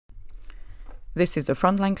This is a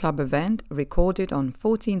Frontline Club event recorded on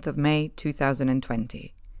 14th of May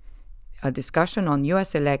 2020. A discussion on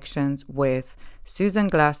US elections with Susan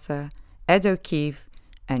Glasser, Ed O'Keefe,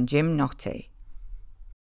 and Jim Naughtie.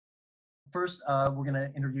 First, we're going to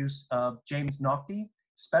introduce James Naughtie,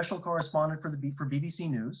 special correspondent for BBC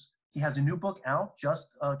News. He has a new book out,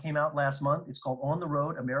 just came out last month. It's called On the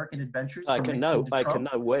Road, American Adventures from Nixon to Trump. I can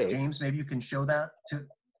now wave. James, maybe you can show that to...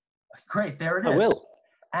 Great, there it is. I will.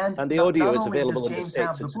 And the audio is available in the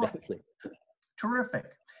States, incidentally. Terrific.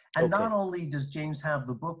 And not only does James have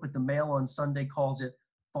the book, but the Mail on Sunday calls it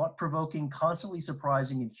thought-provoking, constantly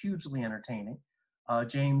surprising, and hugely entertaining.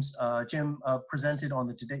 Jim presented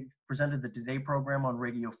the Today program on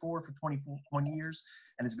Radio 4 for 20 years,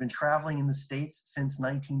 and has been traveling in the States since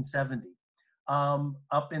 1970.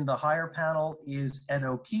 Up in the higher panel is Ed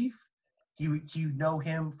O'Keefe. You know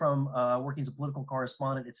him from working as a political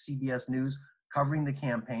correspondent at CBS News, covering the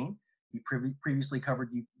campaign. He previously covered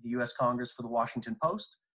the U.S. Congress for the Washington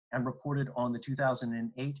Post and reported on the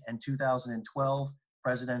 2008 and 2012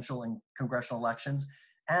 presidential and congressional elections.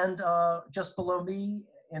 And just below me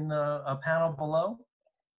in the panel below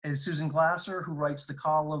is Susan Glasser, who writes the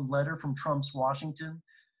column Letter from Trump's Washington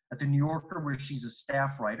at The New Yorker, where she's a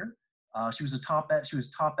staff writer. She was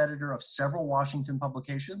top editor of several Washington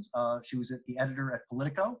publications. She was the editor at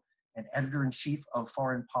Politico and editor-in-chief of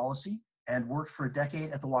Foreign Policy, and worked for a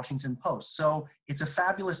decade at the Washington Post. So it's a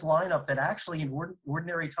fabulous lineup that actually in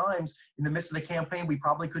ordinary times, in the midst of the campaign, we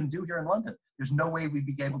probably couldn't do here in London. There's no way we'd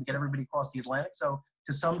be able to get everybody across the Atlantic. So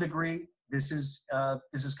to some degree, this is kind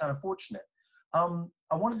of fortunate.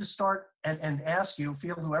 I wanted to start and ask you,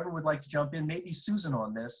 whoever would like to jump in, maybe Susan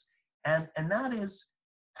on this, and that is,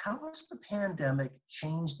 how has the pandemic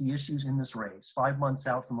changed the issues in this race 5 months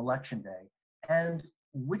out from Election Day? And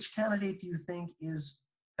which candidate do you think is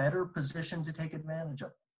better positioned to take advantage of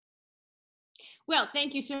it? Well,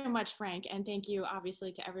 thank you so much, Frank, and thank you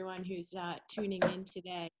obviously to everyone who's tuning in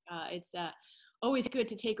today. It's always good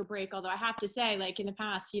to take a break, although I have to say, like in the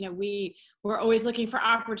past, we were always looking for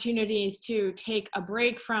opportunities to take a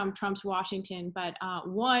break from Trump's Washington, but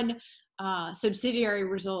one subsidiary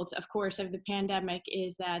result, of course, of the pandemic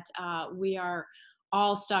is that we are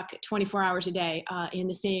all stuck 24 hours a day in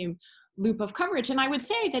the same loop of coverage. And I would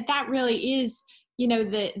say that really is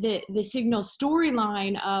the signal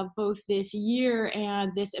storyline of both this year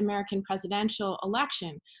and this American presidential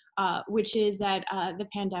election, which is that the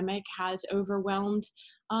pandemic has overwhelmed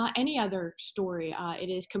any other story.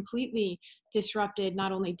 It has completely disrupted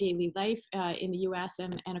not only daily life in the US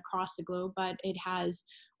and across the globe, but it has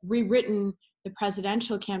rewritten the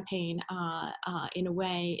presidential campaign in a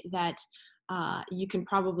way that you can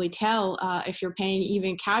probably tell if you're paying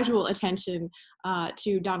even casual attention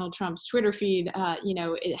to Donald Trump's Twitter feed,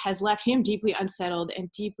 it has left him deeply unsettled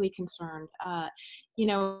and deeply concerned.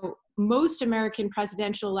 Most American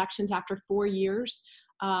presidential elections after 4 years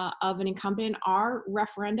of an incumbent are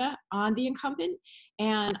referenda on the incumbent.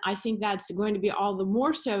 And I think that's going to be all the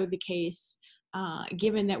more so the case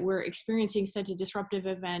given that we're experiencing such a disruptive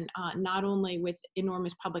event, not only with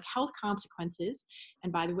enormous public health consequences,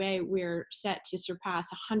 and by the way, we're set to surpass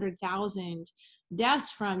 100,000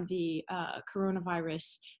 deaths from the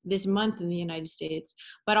coronavirus this month in the United States,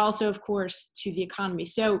 but also, of course, to the economy.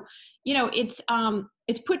 So,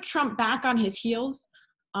 it's put Trump back on his heels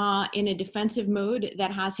in a defensive mode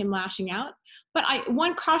that has him lashing out. But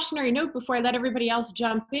one cautionary note before I let everybody else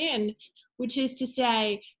jump in, which is to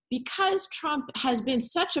say, because Trump has been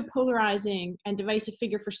such a polarizing and divisive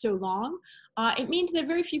figure for so long, it means that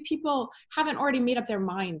very few people haven't already made up their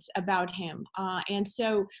minds about him. And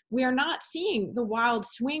so we are not seeing the wild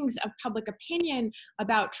swings of public opinion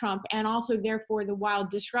about Trump, and also therefore the wild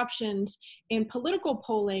disruptions in political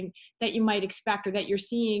polling that you might expect, or that you're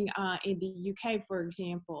seeing in the UK, for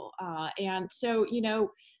example. And so,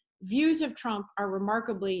 views of Trump are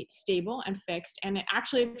remarkably stable and fixed. And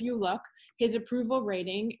actually, if you look, his approval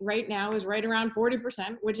rating right now is right around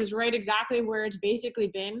 40%, which is right exactly where it's basically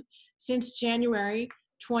been since January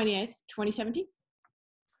 20th, 2017.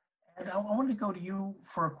 And I wanted to go to you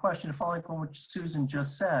for a question following on what Susan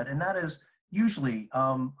just said, and that is usually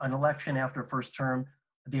an election after a first term,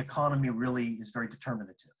 the economy really is very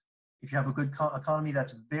determinative. If you have a good economy,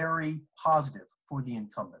 that's very positive for the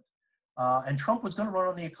incumbent. And Trump was going to run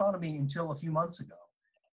on the economy until a few months ago.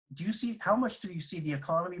 How much do you see the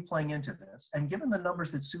economy playing into this? And given the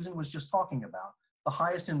numbers that Susan was just talking about, the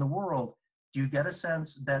highest in the world, do you get a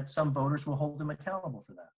sense that some voters will hold him accountable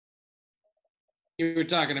for that? You were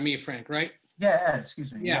talking to me, Frank, right? Yeah, Ed,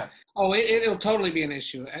 excuse me. Yeah. Yes. Oh, it'll totally be an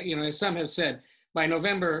issue. As some have said, by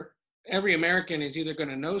November, every American is either going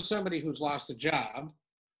to know somebody who's lost a job,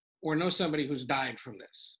 or know somebody who's died from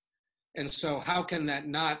this. And so how can that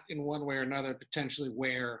not in one way or another potentially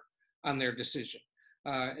wear on their decision?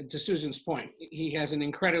 And to Susan's point, he has an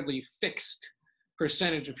incredibly fixed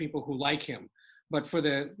percentage of people who like him. But for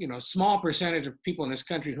the small percentage of people in this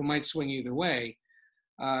country who might swing either way,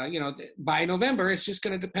 by November, it's just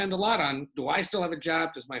going to depend a lot on, do I still have a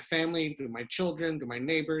job? Does my family, do my children, do my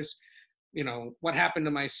neighbors, what happened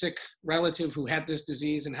to my sick relative who had this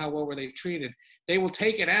disease and how well were they treated? They will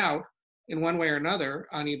take it out in one way or another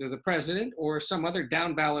on either the president or some other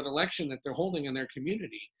down ballot election that they're holding in their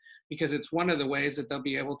community, because it's one of the ways that they'll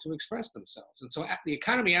be able to express themselves. And so the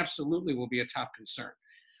economy absolutely will be a top concern.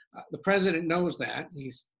 The president knows that.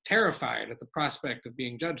 He's terrified at the prospect of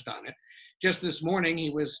being judged on it. Just this morning, he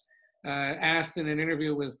was asked in an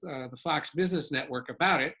interview with the Fox Business Network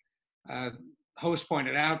about it. Host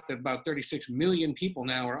pointed out that about 36 million people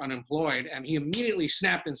now are unemployed, and he immediately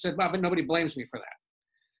snapped and said, well, but nobody blames me for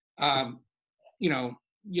that.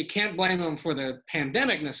 You can't blame him for the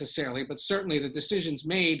pandemic necessarily, but certainly the decisions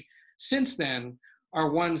made since then are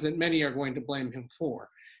ones that many are going to blame him for.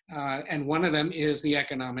 And one of them is the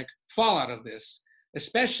economic fallout of this,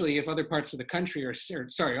 especially if other parts of the country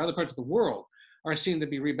other parts of the world are seen to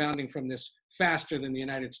be rebounding from this faster than the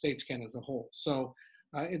United States can as a whole. So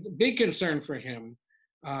it's a big concern for him.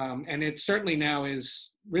 And it certainly now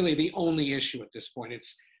is really the only issue at this point.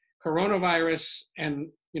 It's coronavirus and,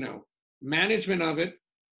 management of it,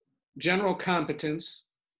 general competence,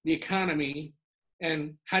 the economy,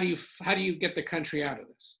 and how do you get the country out of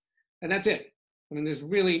this? And that's it. I mean, there's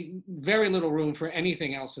really very little room for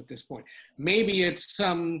anything else at this point. Maybe it's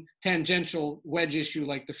some tangential wedge issue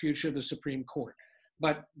like the future of the Supreme Court.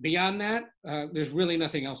 But beyond that, there's really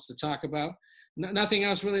nothing else to talk about. Nothing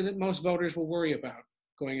else really that most voters will worry about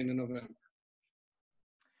going into November.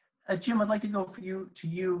 Jim, I'd like to go to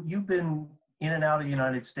you. You've been in and out of the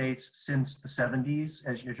United States since the 70s,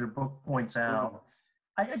 as your book points out.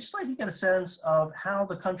 I'd just like to get a sense of how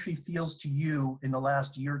the country feels to you in the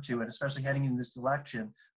last year or two, and especially heading into this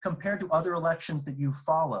election, compared to other elections that you've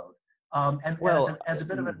followed. As a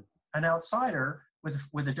bit of an outsider with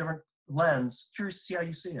a different lens, curious to see how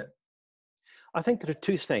you see it. I think there are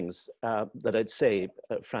two things that I'd say,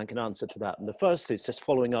 Frank, in answer to that. And the first is just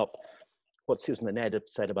following up what Susan and Ed have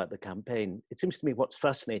said about the campaign. It seems to me what's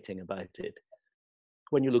fascinating about it,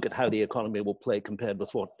 when you look at how the economy will play compared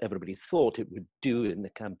with what everybody thought it would do in the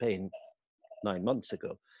campaign 9 months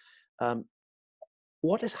ago.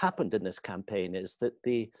 What has happened in this campaign is that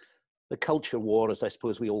the culture war, as I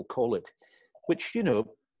suppose we all call it, which,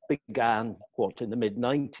 began, in the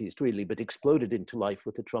mid-90s really, but exploded into life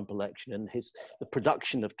with the Trump election and the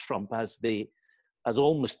production of Trump as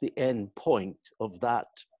almost the end point of that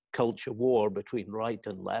culture war between right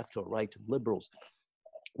and left, or right and liberals.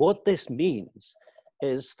 What this means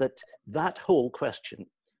is that whole question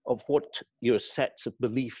of what your sets of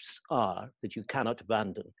beliefs are that you cannot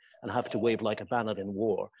abandon and have to wave like a banner in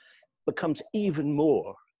war becomes even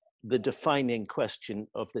more the defining question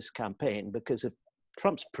of this campaign, because of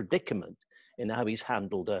Trump's predicament in how he's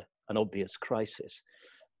handled an obvious crisis,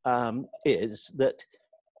 is that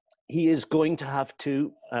he is going to have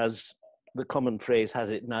to, as the common phrase has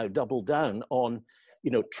it now, double down on,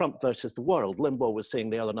 Trump versus the world. Limbaugh was saying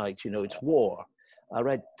the other night, it's war. I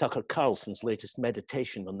read Tucker Carlson's latest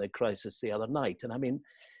meditation on the crisis the other night. And I mean,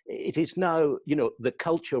 it is now, the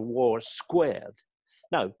culture war squared.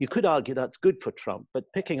 Now, you could argue that's good for Trump, but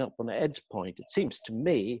picking up on Ed's point, it seems to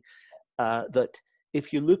me that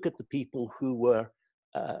if you look at the people who were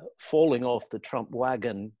falling off the Trump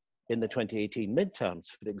wagon in the 2018 midterms,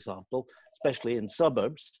 for example, especially in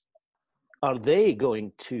suburbs, are they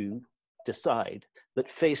going to decide that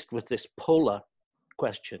faced with this polar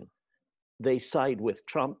question, they side with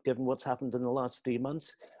Trump, given what's happened in the last 3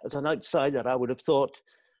 months? As an outsider, I would have thought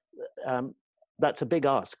that's a big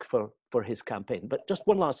ask for his campaign. But just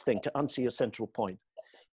one last thing to answer your central point.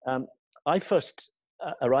 I first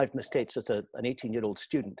arrived in the States as an 18-year-old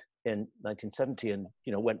student in 1970 and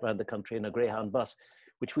went around the country in a Greyhound bus,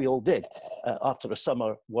 which we all did, after a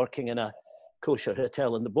summer working in a kosher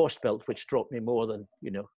hotel in the Borscht Belt, which taught me more than,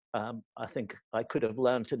 I think I could have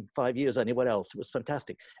learned in 5 years anywhere else. It was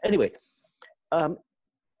fantastic. Anyway,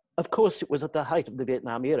 of course, it was at the height of the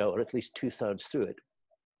Vietnam era, or at least 2/3 through it.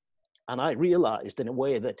 And I realized in a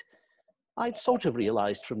way that I'd sort of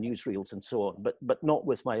realized from newsreels and so on, but not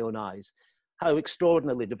with my own eyes, how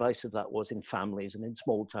extraordinarily divisive that was in families and in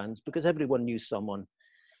small towns, because everyone knew someone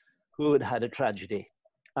who had had a tragedy.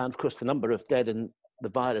 And of course, the number of dead in the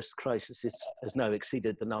virus crisis has now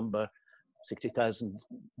exceeded the number, 60,000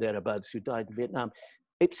 thereabouts, who died in Vietnam.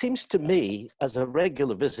 it seems to me, as a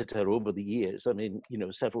regular visitor over the years, I mean, you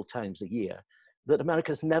know, several times a year, that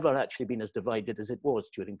America's never actually been as divided as it was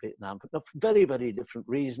during Vietnam, for very, very different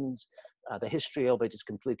reasons. The history of it is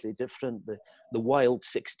completely different. The wild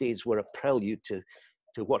 60s were a prelude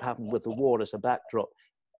to what happened with the war as a backdrop.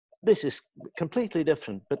 This is completely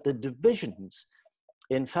different, but the divisions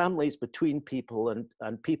in families between people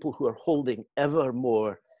and people who are holding ever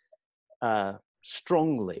more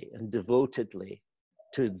strongly and devotedly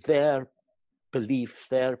to their belief,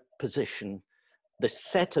 their position, the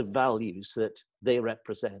set of values that they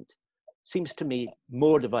represent, seems to me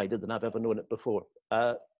more divided than I've ever known it before.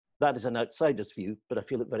 That is an outsider's view, but I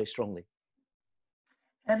feel it very strongly.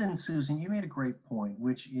 Ed and Susan, you made a great point,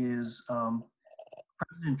 which is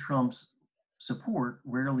President Trump's support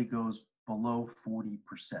rarely goes below 40%.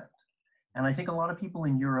 And I think a lot of people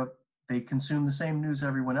in Europe, they consume the same news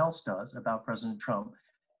everyone else does about President Trump.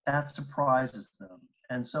 That surprises them.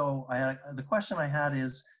 And so the question I had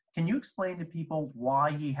is, can you explain to people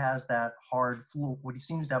why he has that hard floor, what he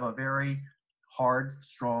seems to have a very hard,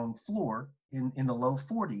 strong floor in the low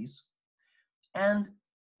 40s? And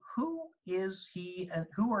who is he and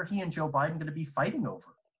who are he and Joe Biden going to be fighting over?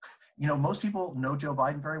 You know, most people know Joe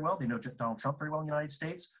Biden very well. They know Donald Trump very well in the United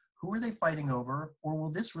States. Who are they fighting over, or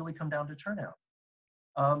will this really come down to turnout?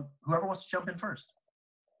 Whoever wants to jump in first.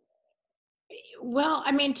 Well,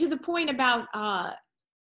 I mean, to the point about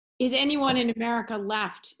is anyone in America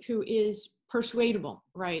left who is persuadable,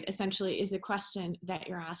 right? Essentially is the question that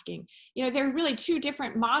you're asking. You know, there are really two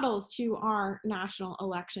different models to our national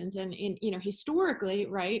elections. And historically,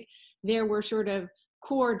 right, there were sort of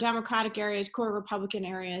core Democratic areas, core Republican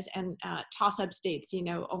areas, and toss-up states. You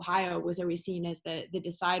know, Ohio was always seen as the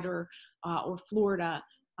decider, or Florida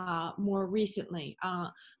more recently.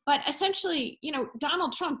 But essentially,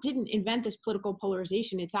 Donald Trump didn't invent this political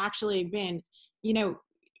polarization. It's actually been,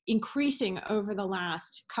 increasing over the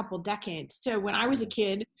last couple decades. So when I was a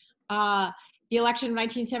kid, the election of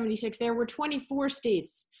 1976, there were 24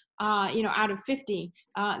 states, out of 50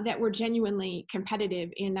 that were genuinely competitive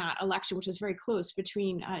in that election, which was very close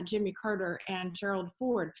between Jimmy Carter and Gerald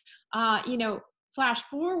Ford. Flash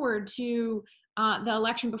forward to the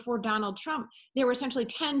election before Donald Trump, there were essentially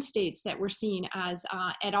 10 states that were seen as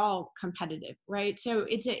at all competitive, right? So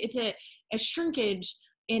it's a shrinkage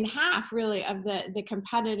in half, really, of the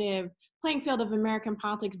competitive playing field of American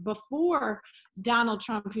politics before Donald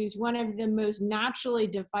Trump, who's one of the most naturally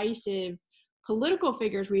divisive political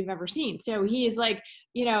figures we've ever seen. So he is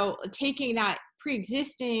taking that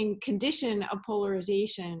pre-existing condition of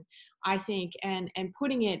polarization, I think, and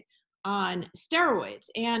putting it on steroids.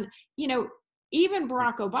 And, even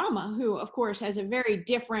Barack Obama, who of course has a very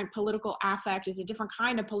different political affect, is a different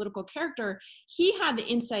kind of political character, he had the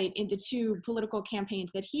insight into two political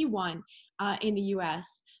campaigns that he won in the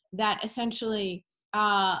US that essentially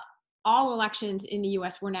all elections in the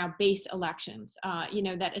US were now base elections,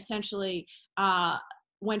 that essentially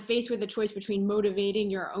when faced with a choice between motivating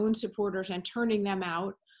your own supporters and turning them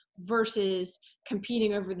out versus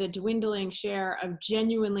competing over the dwindling share of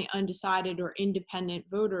genuinely undecided or independent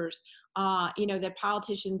voters, that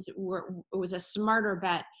politicians it was a smarter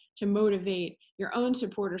bet to motivate your own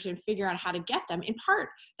supporters and figure out how to get them. In part,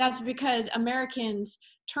 that's because Americans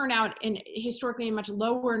turn out historically in much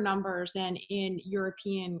lower numbers than in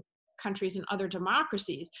European countries and other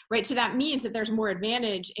democracies, right? So that means that there's more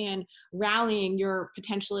advantage in rallying your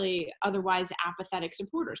potentially otherwise apathetic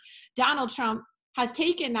supporters. Donald Trump has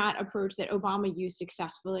taken that approach that Obama used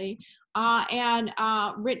successfully and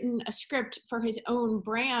written a script for his own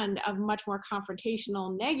brand of much more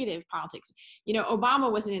confrontational, negative politics.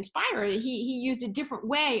 Obama was an inspirer. He used a different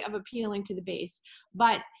way of appealing to the base,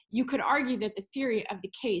 but you could argue that the theory of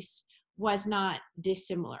the case was not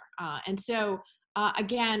dissimilar. And so,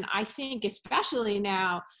 again, I think especially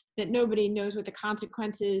now that nobody knows what the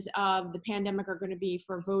consequences of the pandemic are going to be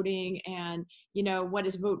for voting, and what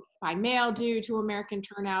does vote by mail do to American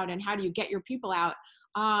turnout, and how do you get your people out?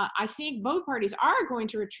 I think both parties are going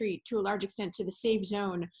to retreat to a large extent to the safe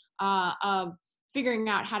zone of figuring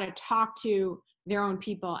out how to talk to their own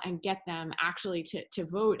people and get them actually to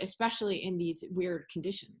vote, especially in these weird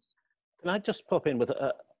conditions. Can I just pop in with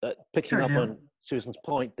picking up on Susan's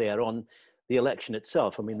point there on the election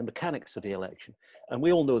itself? I mean, the mechanics of the election. And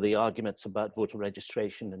we all know the arguments about voter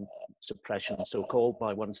registration and suppression, so-called,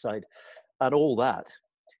 by one side, and all that.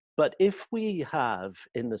 But if we have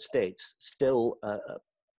in the States still,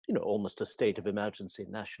 almost a state of emergency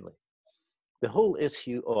nationally, the whole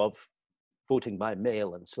issue of voting by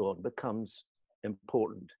mail and so on becomes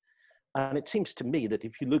important. And it seems to me that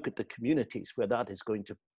if you look at the communities where that is going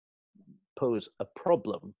to pose a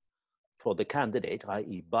problem for the candidate,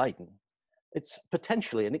 i.e. Biden, it's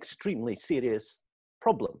potentially an extremely serious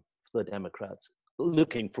problem for the Democrats,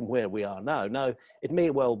 looking from where we are now. Now, it may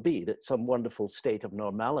well be that some wonderful state of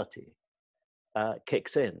normality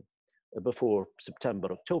kicks in before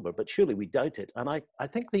September, October, but surely we doubt it. And I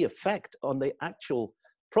think the effect on the actual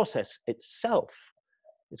process itself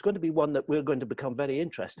is going to be one that we're going to become very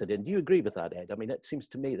interested in. Do you agree with that, Ed? I mean, it seems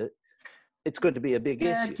to me that it's going to be a big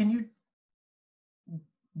issue. Can you,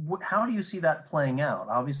 how do you see that playing out?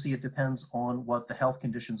 Obviously, it depends on what the health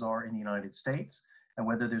conditions are in the United States and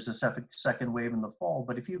whether there's a second wave in the fall.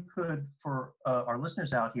 But if you could, for our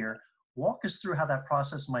listeners out here, walk us through how that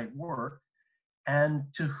process might work and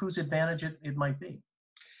to whose advantage it might be.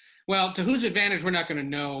 Well, to whose advantage we're not going to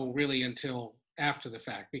know really until after the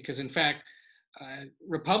fact, because in fact,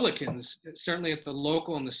 Republicans, certainly at the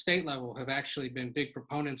local and the state level, have actually been big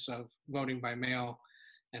proponents of voting by mail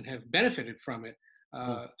and have benefited from it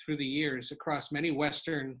through the years across many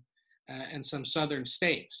Western and some Southern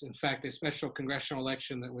states. In fact, a special congressional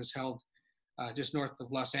election that was held just north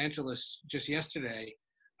of Los Angeles just yesterday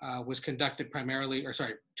was conducted primarily, or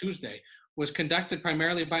sorry, Tuesday, was conducted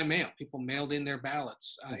primarily by mail. People mailed in their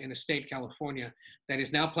ballots in a state, California, that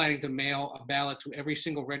is now planning to mail a ballot to every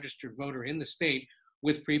single registered voter in the state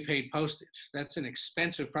with prepaid postage. That's an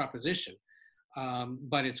expensive proposition,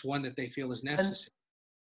 but it's one that they feel is necessary.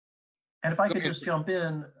 And if I could just jump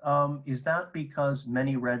in, is that because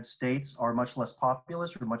many red states are much less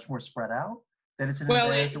populous or much more spread out, that it's an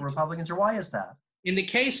advantage to Republicans, or why is that? In the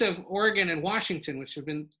case of Oregon and Washington, which have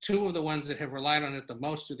been two of the ones that have relied on it the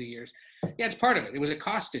most through the years, yeah, it's part of it. It was a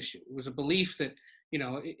cost issue. It was a belief that, you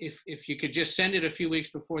know, if you could just send it a few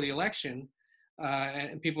weeks before the election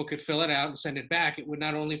and people could fill it out and send it back, it would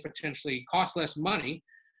not only potentially cost less money,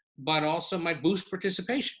 but also might boost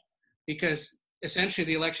participation, because essentially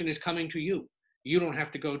the election is coming to you. You don't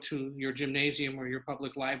have to go to your gymnasium or your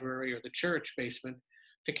public library or the church basement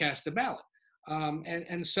to cast a ballot.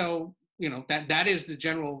 And so, you know, that is the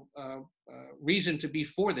general reason to be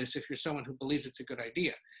for this if you're someone who believes it's a good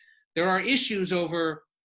idea. There are issues over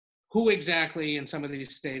who exactly in some of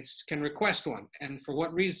these states can request one and for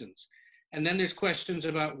what reasons. And then there's questions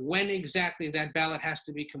about when exactly that ballot has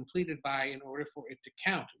to be completed by in order for it to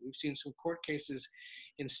count. We've seen some court cases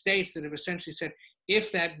in states that have essentially said,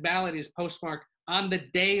 if that ballot is postmarked on the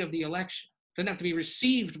day of the election, it doesn't have to be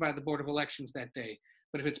received by the Board of Elections that day,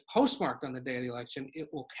 but if it's postmarked on the day of the election, it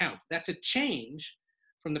will count. That's a change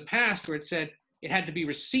from the past where it said it had to be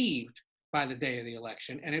received by the day of the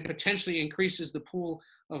election, and it potentially increases the pool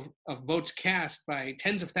of votes cast by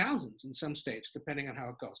tens of thousands in some states, depending on how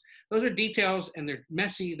it goes. Those are details, and they're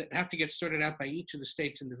messy, that have to get sorted out by each of the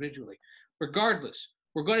states individually. Regardless,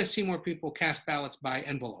 we're going to see more people cast ballots by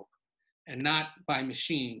envelope and not by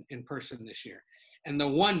machine in person this year. And the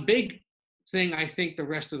one big thing I think the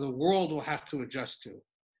rest of the world will have to adjust to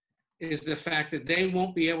is the fact that they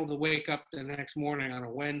won't be able to wake up the next morning on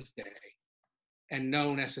a Wednesday and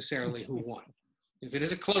know necessarily who won. If it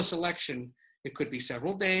is a close election, it could be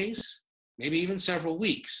several days, maybe even several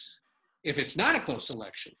weeks. If it's not a close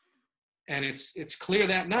election, and it's clear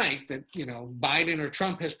that night that, you know, Biden or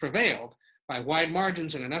Trump has prevailed by wide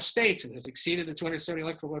margins in enough states and has exceeded the 270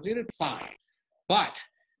 electoral votes needed, fine. But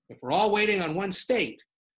if we're all waiting on one state,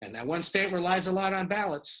 and that one state relies a lot on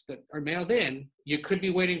ballots that are mailed in, you could be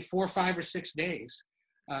waiting 4, 5, or 6 days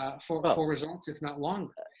for results, if not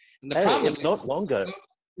longer. And the problem is, not longer.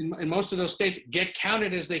 In most of those states, get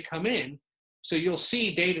counted as they come in. So you'll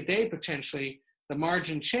see day to day, potentially, the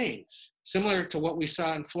margin change, similar to what we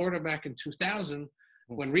saw in Florida back in 2000,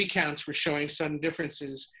 when recounts were showing sudden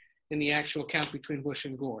differences in the actual count between Bush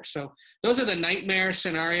and Gore. So those are the nightmare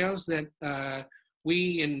scenarios that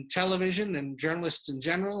we in television and journalists in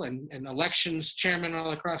general and elections chairmen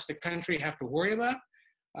all across the country have to worry about,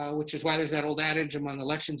 which is why there's that old adage among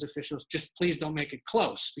elections officials, just please don't make it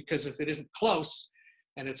close, because if it isn't close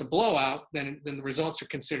and it's a blowout, then the results are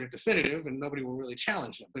considered definitive and nobody will really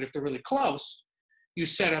challenge them. But if they're really close, you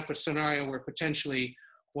set up a scenario where potentially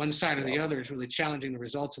one side or the other is really challenging the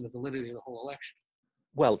results and the validity of the whole election.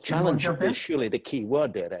 Well, challenge is surely the key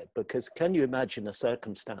word there, Ed, because can you imagine a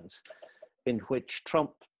circumstance in which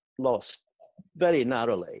Trump lost very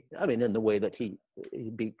narrowly? I mean, in the way that he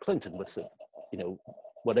beat Clinton with, you know,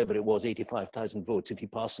 whatever it was, 85,000 votes, if he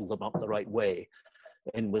parceled them up the right way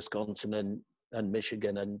in Wisconsin and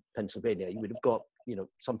Michigan and Pennsylvania, you would have got, you know,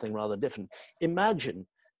 something rather different. Imagine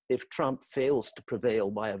if Trump fails to prevail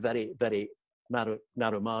by a very, very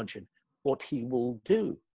narrow margin, what he will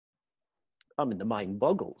do. I mean, the mind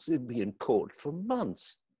boggles. He'll be in court for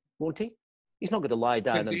months, won't he? He's not going to lie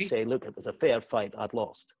down and say, look, it was a fair fight, I've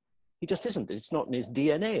lost. He just isn't. It's not in his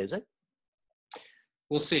DNA, is it?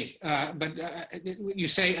 We'll see. But you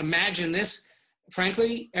say, imagine this.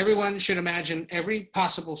 Frankly, everyone should imagine every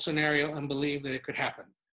possible scenario and believe that it could happen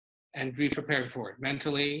and be prepared for it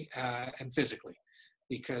mentally and physically.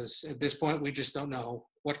 Because at this point, we just don't know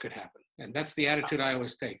what could happen. And that's the attitude I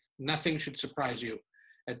always take. Nothing should surprise you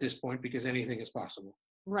at this point because anything is possible.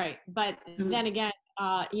 Right. But then again,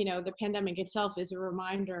 the pandemic itself is a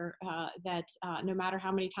reminder that no matter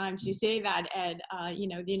how many times you say that, Ed,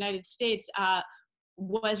 the United States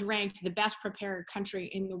was ranked the best prepared country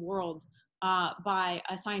in the world by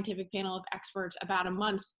a scientific panel of experts about a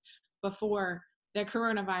month before the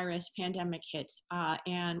coronavirus pandemic hit.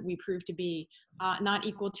 And we proved to be not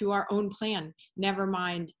equal to our own plan, never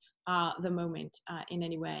mind the moment in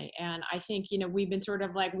any way. And I think, we've been sort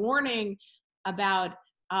of like warning about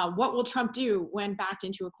what will Trump do when backed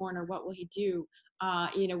into a corner? What will he do,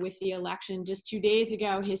 with the election? Just 2 days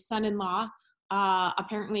ago, his son-in-law,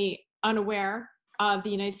 apparently unaware of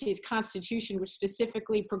the United States Constitution, which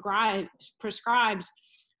specifically prescribes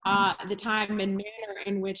the time and manner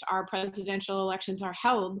in which our presidential elections are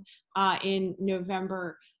held in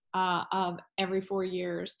November of every 4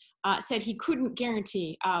 years, said he couldn't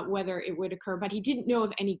guarantee whether it would occur, but he didn't know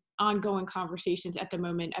of any ongoing conversations at the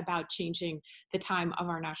moment about changing the time of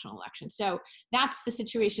our national election. So that's the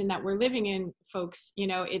situation that we're living in, folks.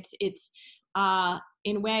 It's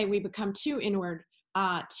in a way we become too inward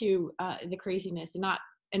to the craziness and not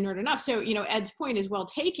inert enough. So, Ed's point is well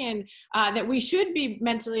taken, that we should be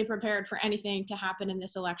mentally prepared for anything to happen in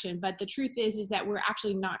this election. But the truth is that we're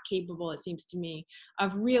actually not capable, it seems to me,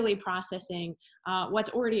 of really processing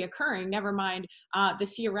what's already occurring, never mind the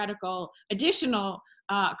theoretical additional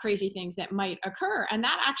crazy things that might occur. And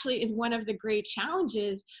that actually is one of the great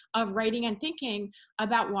challenges of writing and thinking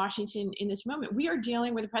about Washington in this moment. We are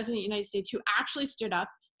dealing with a president of the United States who actually stood up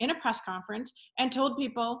in a press conference and told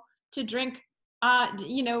people to drink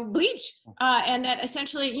bleach, and that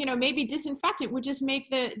essentially, maybe disinfectant would just make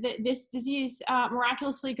this disease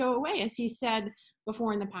miraculously go away, as he said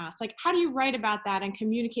before in the past. Like, how do you write about that and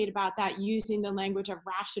communicate about that using the language of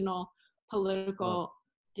rational political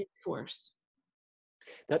discourse?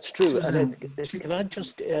 That's true. And can I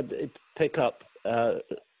just pick up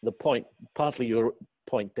the point, partly your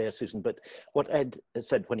point there, Susan, but what Ed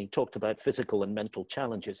said when he talked about physical and mental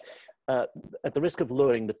challenges, at the risk of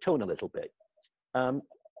lowering the tone a little bit,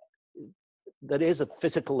 there is a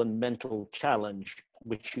physical and mental challenge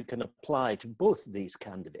which you can apply to both these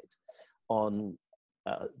candidates on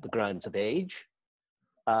the grounds of age,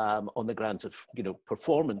 on the grounds of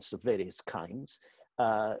performance of various kinds.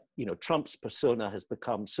 Trump's persona has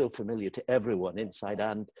become so familiar to everyone inside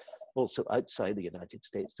and also outside the United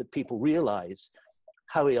States that people realize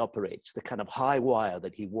how he operates, the kind of high wire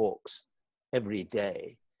that he walks every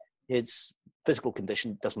day. His physical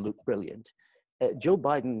condition doesn't look brilliant. Joe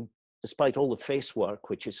Biden, despite all the face work,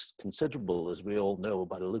 which is considerable, as we all know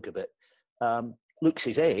by the look of it, looks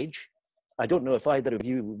his age. I don't know if either of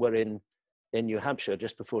you were in New Hampshire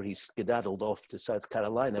just before he skedaddled off to South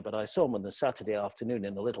Carolina, but I saw him on the Saturday afternoon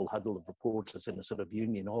in a little huddle of reporters in a sort of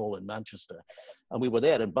Union Hall in Manchester. And we were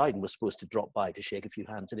there, and Biden was supposed to drop by to shake a few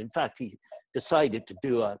hands. And in fact, he decided to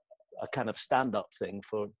do a kind of stand-up thing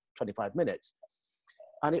for 25 minutes.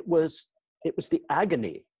 And it was the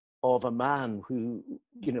agony of a man who,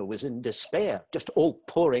 was in despair, just all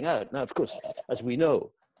pouring out. Now, of course, as we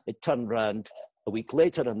know, it turned around a week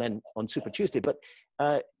later and then on Super Tuesday. But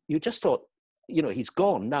you just thought, he's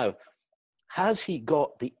gone. Now, has he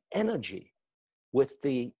got the energy with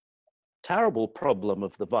the terrible problem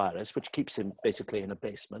of the virus, which keeps him basically in a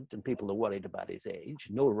basement and people are worried about his age,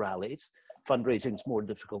 no rallies, fundraising's more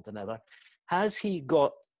difficult than ever. Has he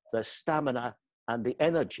got the stamina and the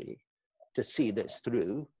energy to see this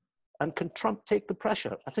through? And can Trump take the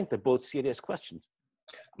pressure? I think they're both serious questions.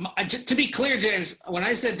 To be clear, James, when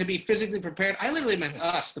I said to be physically prepared, I literally meant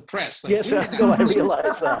us, the press. Like, yes, I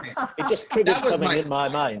realize that. It just triggered something in my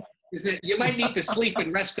mind. Is that you might need to sleep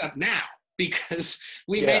and rest up now, because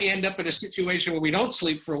we may end up in a situation where we don't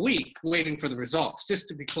sleep for a week waiting for the results, just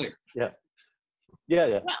to be clear. Yeah.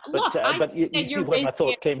 Well, but you see where my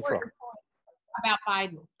thought came from. About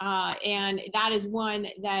Biden. And that is one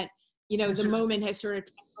that, the moment has sort of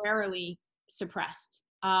temporarily suppressed.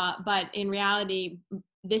 But in reality,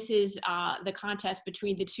 this is the contest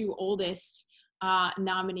between the two oldest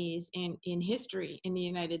nominees in history in the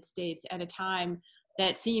United States at a time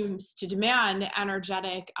that seems to demand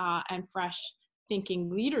energetic and fresh thinking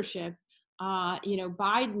leadership.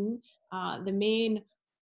 Biden, the main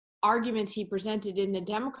arguments he presented in the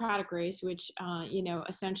Democratic race, which,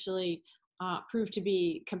 essentially proved to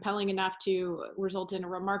be compelling enough to result in a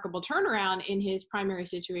remarkable turnaround in his primary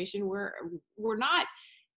situation, were not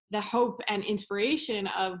the hope and inspiration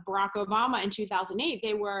of Barack Obama in 2008.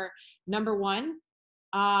 They were number one,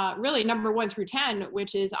 really number 1 through 10,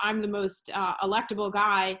 which is I'm the most electable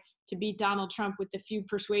guy to beat Donald Trump with the few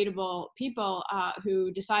persuadable people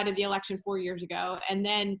who decided the election 4 years ago. And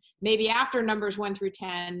then maybe after numbers 1 through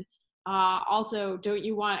 10, also, don't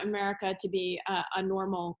you want America to be a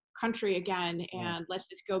normal country again? And let's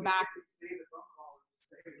just go back.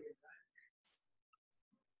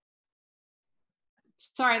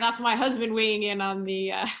 Sorry, that's my husband weighing in on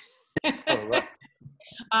the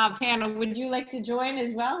panel. Would you like to join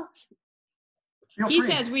as well? He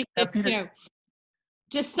says we could,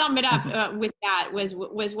 just sum it up with that was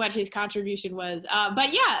what his contribution was.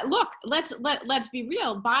 But yeah, look, let's be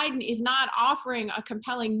real. Biden is not offering a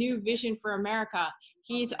compelling new vision for America.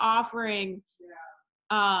 He's offering,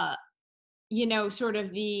 sort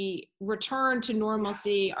of the return to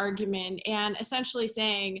normalcy argument, and essentially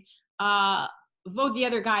saying, vote the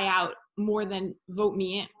other guy out more than vote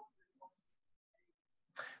me in.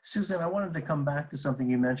 Susan, I wanted to come back to something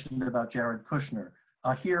you mentioned about Jared Kushner.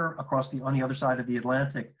 Here on the other side of the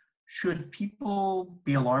Atlantic, should people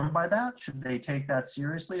be alarmed by that? Should they take that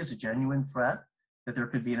seriously as a genuine threat that there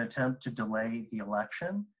could be an attempt to delay the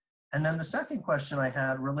election? And then the second question I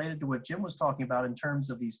had related to what Jim was talking about in terms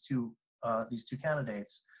of these two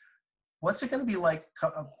candidates. What's it going to be like?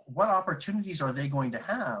 What opportunities are they going to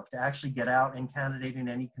have to actually get out and candidate in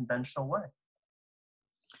any conventional way?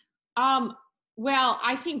 Well,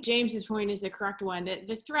 I think James's point is the correct one.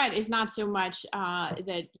 The threat is not so much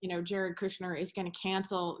that Jared Kushner is going to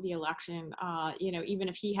cancel the election. Even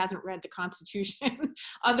if he hasn't read the Constitution,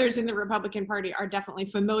 others in the Republican Party are definitely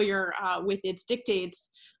familiar with its dictates.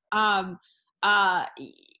 I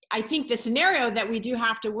think the scenario that we do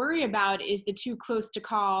have to worry about is the too close to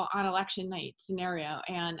call on election night scenario,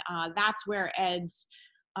 and that's where Ed's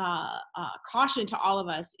caution to all of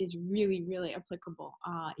us is really, really applicable.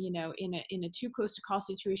 In a too close to call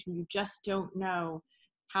situation, you just don't know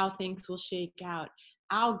how things will shake out.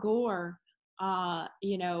 Al Gore,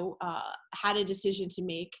 had a decision to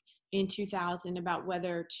make in 2000 about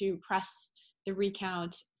whether to press the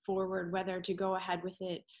recount forward, whether to go ahead with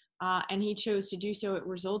it, and he chose to do so. It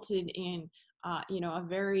resulted in a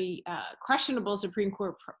very questionable Supreme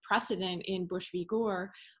Court precedent in Bush v.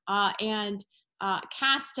 Gore, and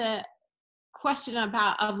cast a question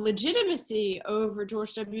of legitimacy over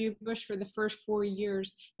George W. Bush for the first 4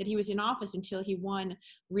 years that he was in office until he won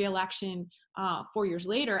re-election 4 years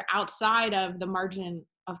later outside of the margin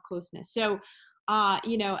of closeness. So, at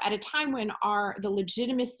a time when the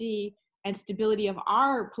legitimacy and stability of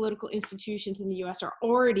our political institutions in the U.S. are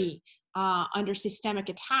already under systemic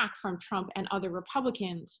attack from Trump and other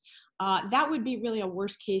Republicans, that would be really a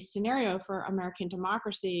worst case scenario for American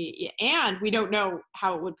democracy. And we don't know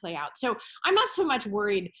how it would play out. So I'm not so much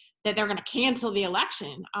worried that they're going to cancel the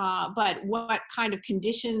election, but what kind of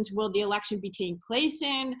conditions will the election be taking place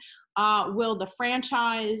in? Will the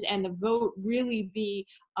franchise and the vote really be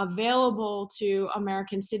available to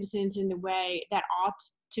American citizens in the way that ought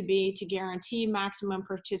to be to guarantee maximum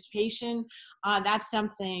participation? That's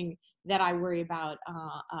something that I worry about,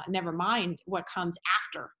 never mind what comes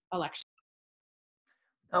after election.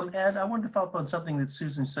 Ed, I wanted to follow up on something that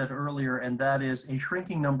Susan said earlier, and that is a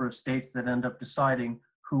shrinking number of states that end up deciding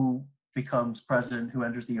who becomes president, who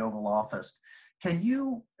enters the Oval Office. Can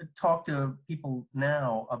you talk to people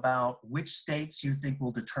now about which states you think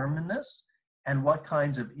will determine this, and what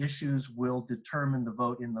kinds of issues will determine the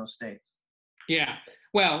vote in those states? Yeah.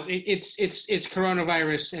 Well, it's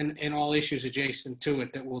coronavirus and all issues adjacent to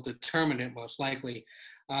it that will determine it most likely.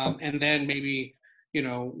 And then maybe,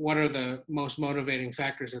 what are the most motivating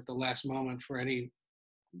factors at the last moment for any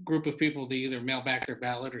group of people to either mail back their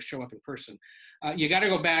ballot or show up in person. You got to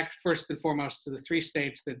go back first and foremost to the 3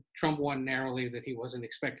 states that Trump won narrowly that he wasn't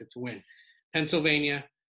expected to win: Pennsylvania,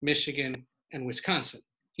 Michigan, and Wisconsin.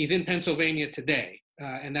 He's in Pennsylvania today,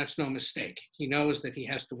 and that's no mistake. He knows that he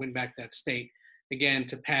has to win back that state again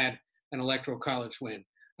to pad an electoral college win.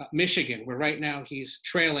 Michigan, where right now he's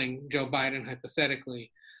trailing Joe Biden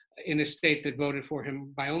hypothetically in a state that voted for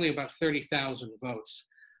him by only about 30,000 votes.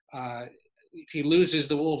 If he loses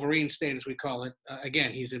the Wolverine state, as we call it,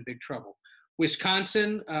 again, he's in big trouble.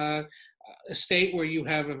 Wisconsin, a state where you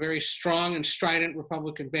have a very strong and strident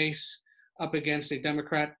Republican base up against a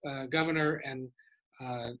Democrat governor and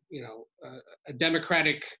a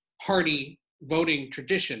Democratic Party voting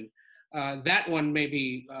tradition. That one may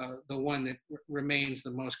be the one that remains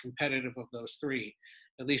the most competitive of those 3,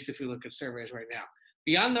 at least if you look at surveys right now.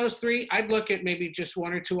 Beyond those three, I'd look at maybe just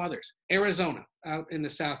one or two others. Arizona, out in the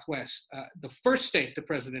Southwest, the first state the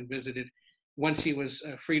president visited once he was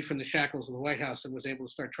freed from the shackles of the White House and was able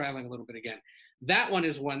to start traveling a little bit again. That one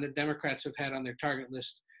is one that Democrats have had on their target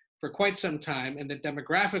list for quite some time, and that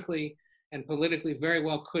demographically and politically very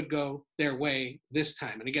well could go their way this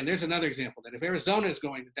time. And again, there's another example that if Arizona is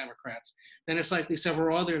going to Democrats, then it's likely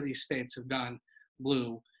several other of these states have gone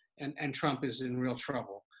blue, and Trump is in real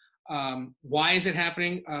trouble. Why is it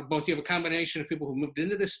happening? Both you have a combination of people who moved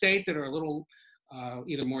into the state that are a little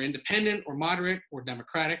either more independent or moderate or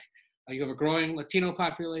Democratic. You have a growing Latino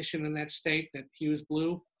population in that state that hews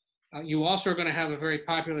blue. You also are going to have a very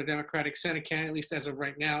popular Democratic Senate candidate, at least as of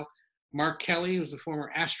right now, Mark Kelly, who's a former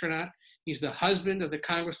astronaut. He's the husband of the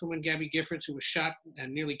Congresswoman Gabby Giffords, who was shot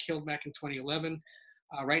and nearly killed back in 2011.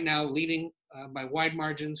 Right now, leading by wide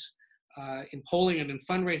margins in polling and in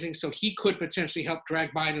fundraising. So he could potentially help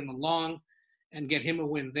drag Biden along and get him a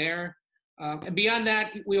win there. And beyond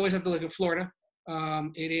that, we always have to look at Florida.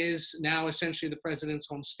 It is now essentially the president's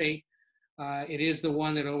home state. It is the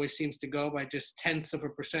one that always seems to go by just tenths of a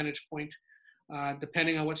percentage point.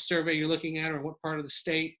 Depending on what survey you're looking at or what part of the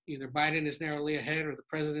state, either Biden is narrowly ahead or the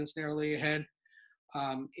president's narrowly ahead.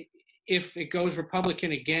 If it goes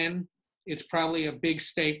Republican again, it's probably a big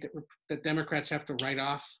state that Democrats have to write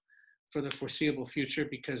off for the foreseeable future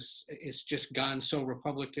because it's just gone so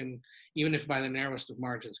Republican, even if by the narrowest of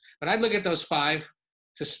margins. But I'd look at those five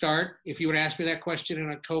to start. If you would ask me that question in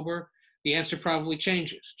October, the answer probably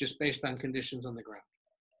changes just based on conditions on the ground.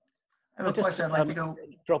 I have a question I'd like to go.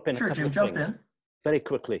 Drop in. Sure, a couple Jim, of jump things in. very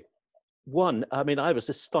quickly. One, I mean, I was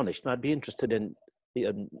astonished, and I'd be interested in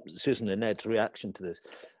Susan and Ed's reaction to this.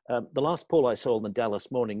 The last poll I saw in the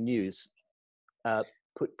Dallas Morning News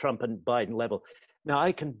put Trump and Biden level. Now,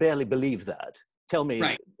 I can barely believe that. Tell me.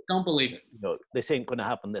 Right. Don't believe it. No, this ain't going to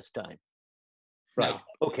happen this time. Right.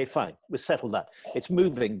 No. Okay, fine. We'll settle that. It's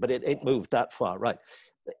moving, but it ain't moved that far. Right.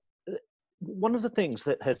 One of the things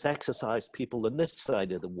that has exercised people on this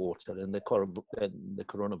side of the water in the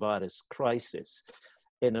coronavirus crisis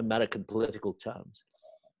in American political terms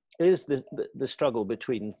is the struggle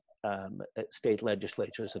between state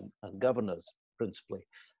legislatures and governors, principally,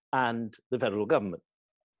 and the federal government.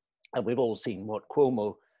 And we've all seen what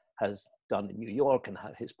Cuomo has done in New York and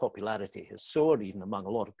how his popularity has soared, even among a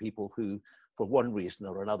lot of people who, for one reason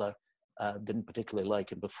or another, didn't particularly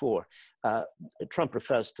like him before. Trump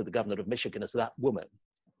refers to the governor of Michigan as that woman,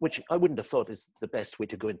 which I wouldn't have thought is the best way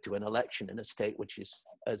to go into an election in a state which is,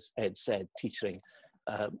 as Ed said, teetering,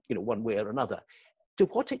 one way or another. To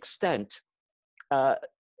what extent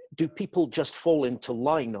do people just fall into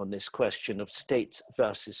line on this question of state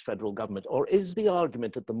versus federal government? Or is the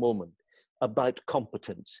argument at the moment about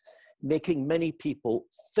competence making many people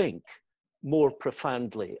think more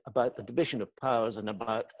profoundly about the division of powers and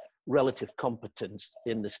about relative competence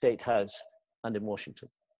in the State House and in Washington?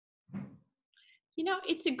 You know,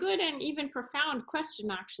 it's a good and even profound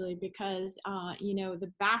question, actually, because,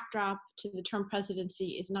 the backdrop to the Trump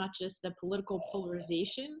presidency is not just the political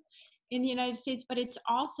polarization in the United States, but it's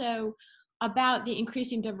also about the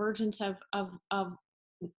increasing divergence of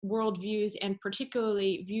worldviews, and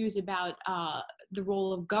particularly views about the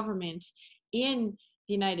role of government in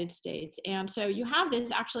the United States. And so you have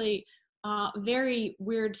this actually very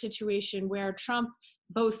weird situation where Trump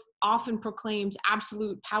both often proclaims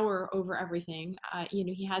absolute power over everything.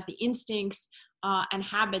 He has the instincts and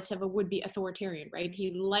habits of a would-be authoritarian, right?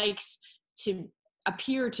 He likes to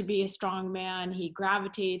appear to be a strong man. He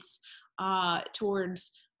gravitates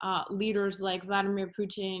towards leaders like Vladimir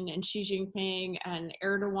Putin and Xi Jinping and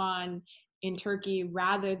Erdogan in Turkey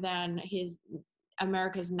rather than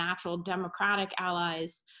America's natural democratic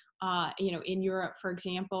allies, in Europe, for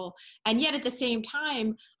example. And yet at the same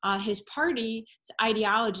time, his party's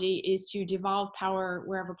ideology is to devolve power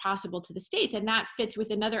wherever possible to the states. And that fits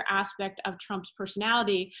with another aspect of Trump's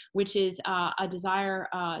personality, which is a desire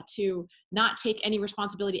to not take any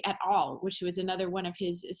responsibility at all, which was another one of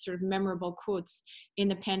his sort of memorable quotes in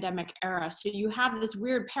the pandemic era. So you have this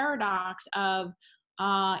weird paradox of,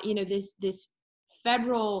 this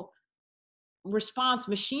federal response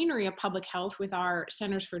machinery of public health with our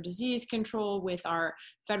Centers for Disease Control, with our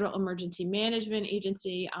Federal Emergency Management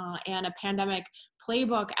Agency, and a pandemic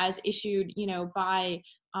playbook as issued, by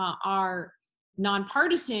our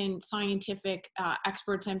nonpartisan scientific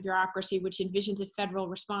experts and bureaucracy, which envisions a federal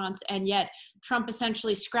response. And yet Trump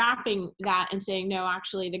essentially scrapping that and saying, no,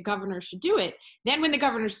 actually the governors should do it. Then when the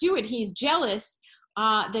governors do it, he's jealous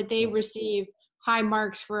that they receive high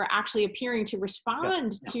marks for actually appearing to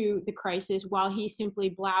respond to the crisis, while he simply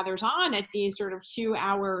blathers on at these sort of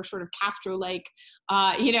 2-hour sort of Castro-like,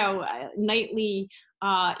 nightly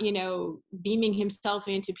beaming himself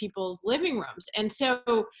into people's living rooms. And so,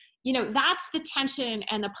 that's the tension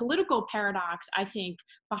and the political paradox, I think,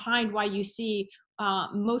 behind why you see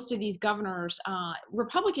most of these governors,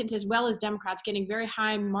 Republicans as well as Democrats, getting very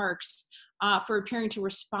high marks for appearing to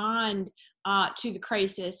respond to the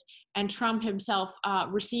crisis, and Trump himself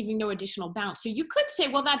receiving no additional bounce. So you could say,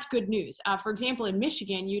 well, that's good news. For example, in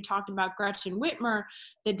Michigan, you talked about Gretchen Whitmer,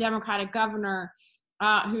 the Democratic governor,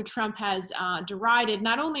 who Trump has derided,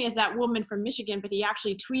 not only as that woman from Michigan, but he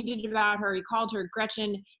actually tweeted about her. He called her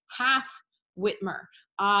Gretchen half Whitmer,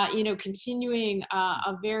 continuing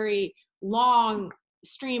a very long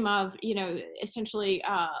stream of, essentially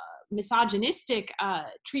misogynistic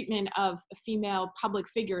treatment of female public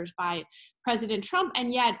figures by President Trump.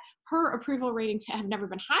 And yet her approval ratings have never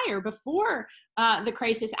been higher. Before the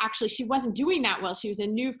crisis, actually, she wasn't doing that well. She was a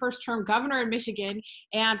new first-term governor in Michigan,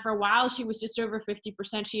 and for a while she was just over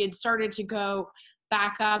 50%. She had started to go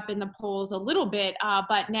back up in the polls a little bit,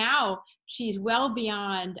 but now she's well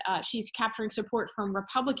beyond, she's capturing support from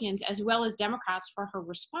Republicans as well as Democrats for her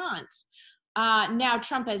response. Now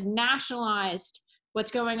Trump has nationalized what's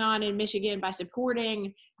going on in Michigan by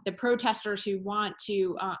supporting the protesters who want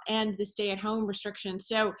to end the stay-at-home restrictions.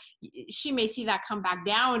 So she may see that come back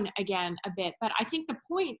down again a bit. But I think the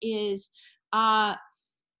point is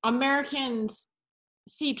Americans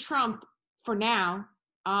see Trump for now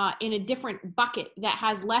in a different bucket that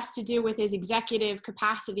has less to do with his executive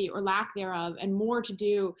capacity or lack thereof, and more to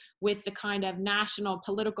do with the kind of national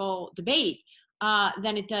political debate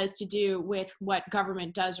than it does to do with what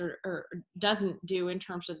government does or doesn't do in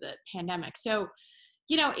terms of the pandemic. So,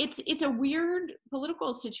 it's a weird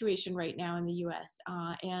political situation right now in the U.S.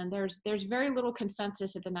 And there's very little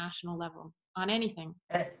consensus at the national level on anything.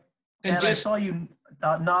 And I saw you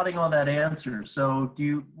nodding on that answer. So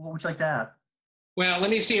what would you like to add? Well, let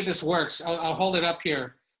me see if this works. I'll hold it up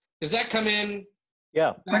here. Does that come in?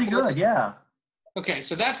 Yeah. Pretty good, yeah. Okay,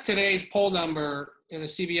 so that's today's poll number in a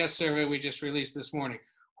CBS survey we just released this morning.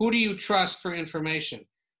 Who do you trust for information?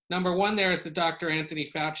 Number one there is the Dr. Anthony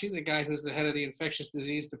Fauci, the guy who's the head of the infectious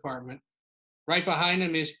disease department. Right behind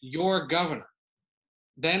him is your governor,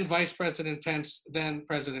 then Vice President Pence, then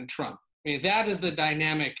President Trump. I mean, that is the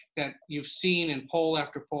dynamic that you've seen in poll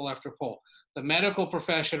after poll after poll. The medical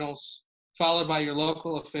professionals, followed by your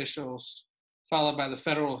local officials, followed by the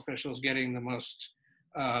federal officials getting the most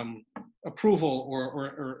approval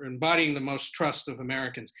or embodying the most trust of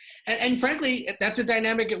Americans. And frankly, that's a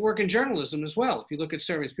dynamic at work in journalism as well. If you look at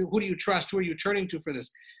surveys, people, who do you trust? Who are you turning to for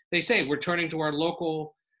this? They say, we're turning to our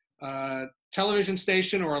local television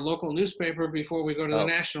station or our local newspaper before we go to the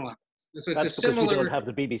national level. So it's that's a because similar. we don't have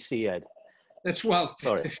the BBC, Ed. That's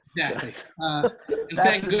Sorry. Exactly.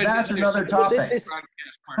 That's another topic.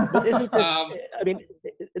 But isn't this, I mean,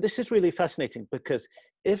 this is really fascinating, because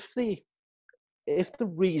if the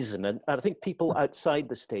reason, and I think people outside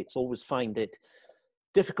the States always find it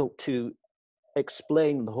difficult to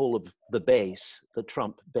explain the whole of the base, the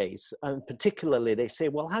Trump base, and particularly they say,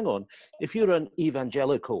 well, hang on, if you're an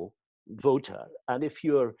evangelical voter, and if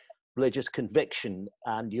your religious conviction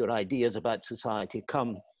and your ideas about society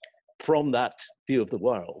come from that view of the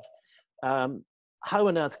world, how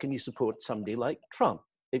on earth can you support somebody like Trump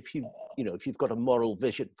if you've got a moral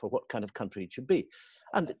vision for what kind of country it should be?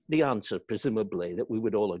 And the answer, presumably, that we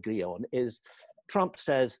would all agree on is Trump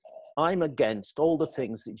says, I'm against all the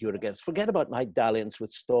things that you're against. Forget about my dalliance with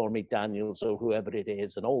Stormy Daniels or whoever it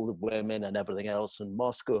is and all the women and everything else in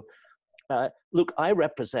Moscow. Look, I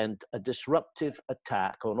represent a disruptive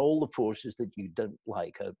attack on all the forces that you don't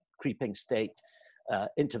like, a creeping state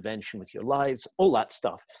intervention with your lives, all that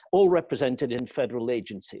stuff, all represented in federal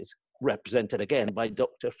agencies, represented again by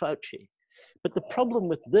Dr. Fauci. But the problem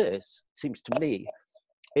with this, seems to me,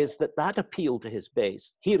 is that appeal to his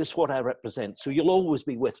base, here is what I represent, so you'll always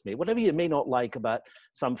be with me, whatever you may not like about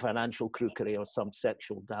some financial crookery or some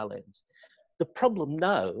sexual dalliance. The problem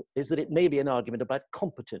now is that it may be an argument about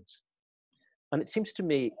competence. And it seems to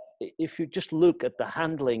me, if you just look at the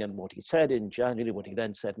handling and what he said in January, what he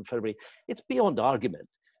then said in February, it's beyond argument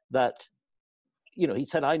that, he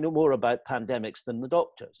said, I know more about pandemics than the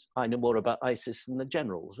doctors. I know more about ISIS than the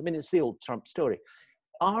generals. I mean, it's the old Trump story.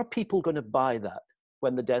 Are people going to buy that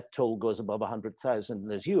when the death toll goes above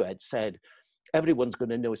 100,000? As you had said, everyone's going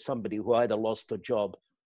to know somebody who either lost their job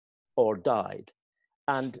or died.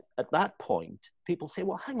 And at that point, people say,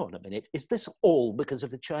 well, hang on a minute, is this all because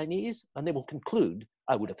of the Chinese? And they will conclude,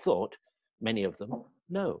 I would have thought, many of them,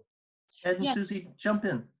 no. Ed and Susie, jump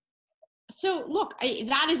in. So look,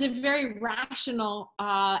 that is a very rational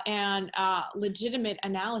and legitimate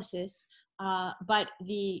analysis, but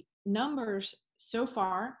the numbers so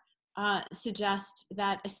far suggest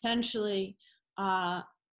that essentially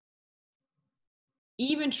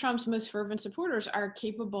even Trump's most fervent supporters are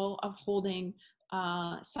capable of holding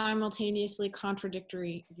simultaneously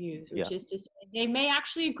contradictory views, which is to say they may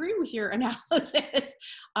actually agree with your analysis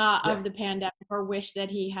of the pandemic or wish that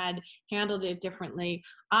he had handled it differently.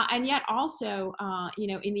 And yet also,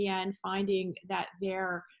 in the end, finding that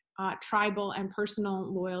their tribal and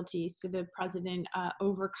personal loyalties to the president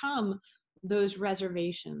overcome those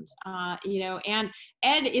reservations, and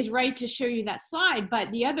Ed is right to show you that slide,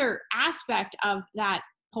 but the other aspect of that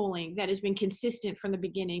polling that has been consistent from the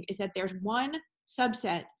beginning is that there's one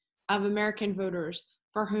subset of American voters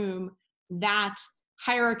for whom that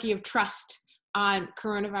hierarchy of trust on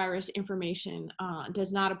coronavirus information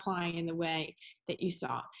does not apply in the way that you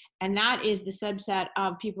saw. And that is the subset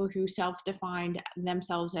of people who self-defined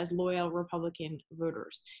themselves as loyal Republican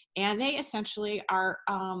voters. And they essentially are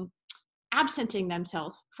absenting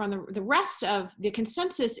themselves from the rest of the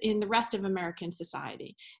consensus in the rest of American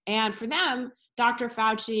society. And for them, Dr.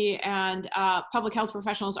 Fauci and public health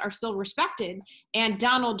professionals are still respected. And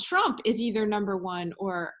Donald Trump is either number one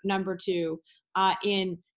or number two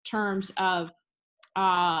in terms of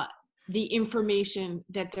the information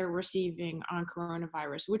that they're receiving on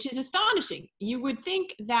coronavirus, which is astonishing. You would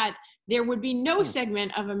think that there would be no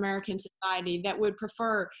segment of American society that would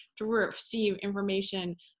prefer to receive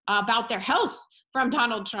information about their health from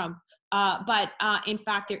Donald Trump. But in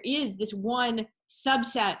fact, there is this one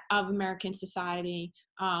subset of American society,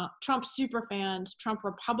 Trump superfans, Trump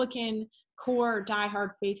Republican, core, diehard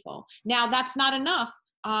faithful. Now, that's not enough,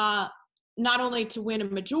 not only to win a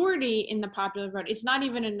majority in the popular vote, it's not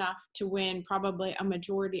even enough to win probably a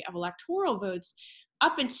majority of electoral votes.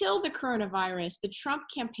 Up until the coronavirus, the Trump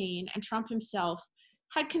campaign and Trump himself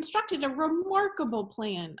had constructed a remarkable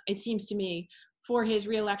plan, it seems to me, for his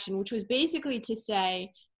reelection, which was basically to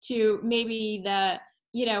say to maybe the,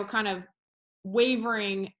 kind of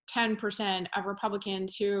wavering 10% of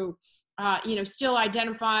Republicans who, still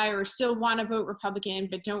identify or still want to vote Republican,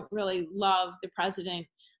 but don't really love the president.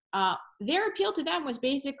 Their appeal to them was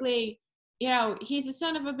basically, he's a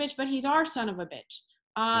son of a bitch, but he's our son of a bitch.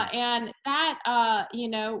 And that,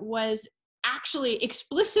 was actually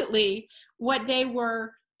explicitly what they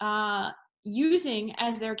were using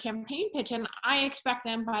as their campaign pitch. And I expect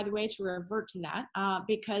them, by the way, to revert to that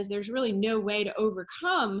because there's really no way to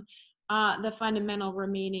overcome the fundamental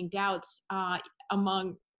remaining doubts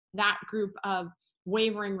among that group of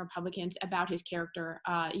wavering Republicans about his character.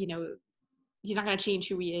 He's not going to change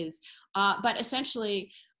who he is. But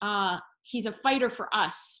essentially, he's a fighter for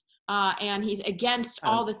us. And he's against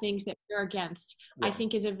all the things that we're against, I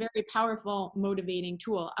think is a very powerful motivating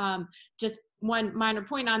tool. Just one minor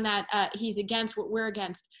point on that, he's against what we're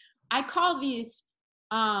against. I call these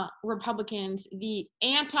Republicans the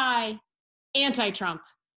anti-Trump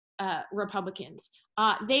Republicans.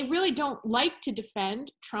 They really don't like to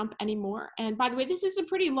defend Trump anymore. And by the way, this is a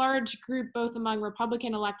pretty large group, both among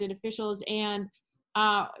Republican elected officials and,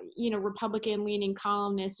 Republican-leaning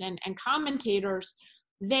columnists and commentators.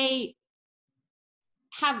 They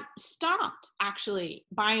have stopped, actually,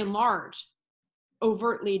 by and large,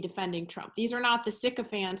 overtly defending Trump. These are not the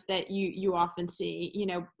sycophants that you often see,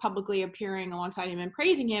 publicly appearing alongside him and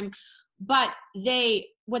praising him. But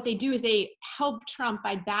what they do is they help Trump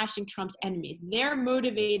by bashing Trump's enemies. They're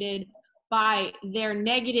motivated by their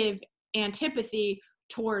negative antipathy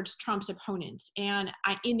towards Trump's opponents. And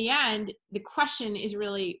in the end, the question is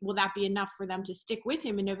really, will that be enough for them to stick with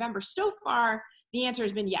him in November? So far, the answer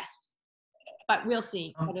has been yes, but we'll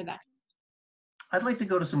see whether that. I'd like to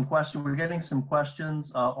go to some questions. We're getting some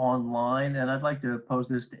questions online, and I'd like to pose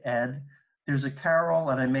this to Ed. There's a Carol,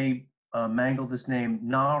 and I may mangle this name,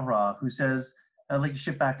 Nara, who says, I'd like to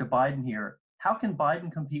shift back to Biden here. How can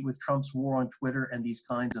Biden compete with Trump's war on Twitter and these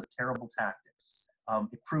kinds of terrible tactics?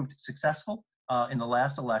 It proved successful in the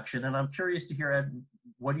last election, and I'm curious to hear, Ed,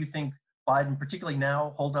 what do you think Biden, particularly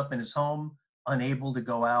now, holed up in his home, unable to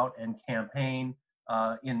go out and campaign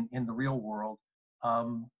in the real world?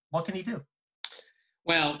 What can he do?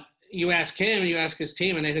 Well, you ask him, you ask his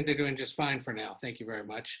team, and they think they're doing just fine for now. Thank you very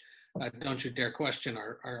much. Don't you dare question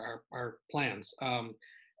our plans.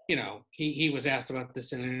 He was asked about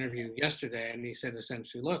this in an interview yesterday, and he said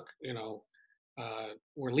essentially, look,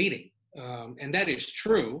 we're leading. And that is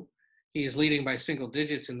true. He is leading by single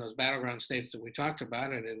digits in those battleground states that we talked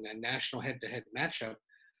about and in a national head-to-head matchup.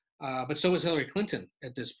 But so was Hillary Clinton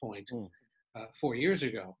at this point 4 years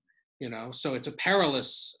ago. So it's a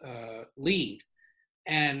perilous lead.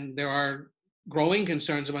 And there are growing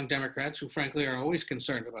concerns among Democrats who frankly are always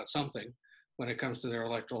concerned about something when it comes to their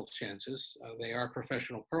electoral chances. They are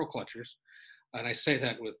professional pearl clutchers. and I say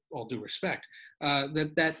that with all due respect, that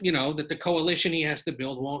the coalition he has to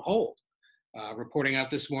build won't hold. Reporting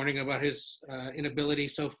out this morning about his inability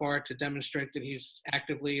so far to demonstrate that he's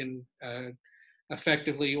actively and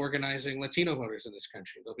effectively organizing Latino voters in this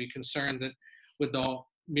country. They'll be concerned that with the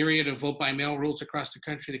myriad of vote-by-mail rules across the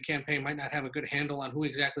country, the campaign might not have a good handle on who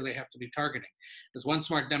exactly they have to be targeting. As one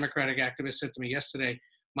smart Democratic activist said to me yesterday,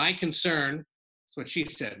 my concern, that's what she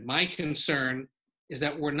said, my concern is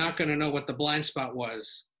that we're not going to know what the blind spot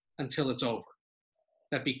was until it's over.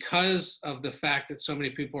 That because of the fact that so many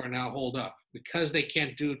people are now holed up, because they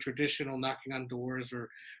can't do traditional knocking on doors or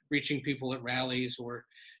reaching people at rallies or,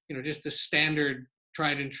 just the standard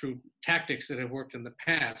tried and true tactics that have worked in the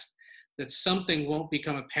past, that something won't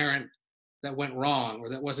become apparent that went wrong or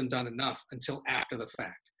that wasn't done enough until after the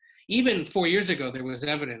fact. Even 4 years ago, there was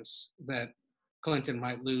evidence that Clinton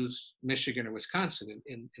might lose Michigan or Wisconsin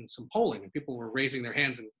in some polling, and people were raising their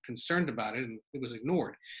hands and concerned about it, and it was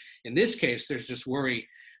ignored. In this case, there's just worry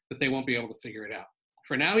that they won't be able to figure it out.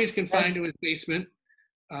 For now, he's confined to his basement.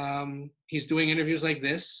 He's doing interviews like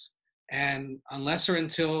this, and unless or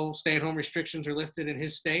until stay-at-home restrictions are lifted in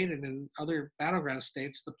his state and in other battleground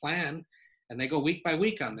states, the plan, and they go week by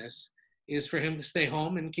week on this, is for him to stay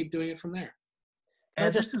home and keep doing it from there.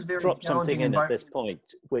 And this is very drop something in at this point,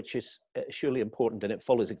 which is surely important, and it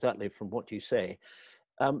follows exactly from what you say.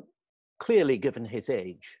 Clearly, given his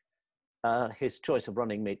age, his choice of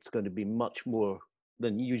running mate is going to be much more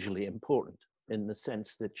than usually important, in the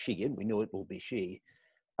sense that she, and we know it will be she,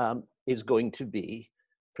 is going to be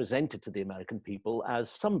presented to the American people as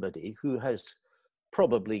somebody who has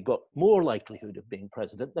probably got more likelihood of being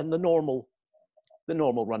president than the normal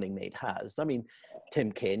running mate has. I mean, Tim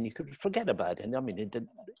Kaine, you could forget about him. I mean,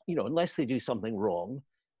 unless they do something wrong,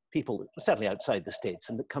 people, certainly outside the States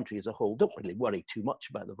and the country as a whole, don't really worry too much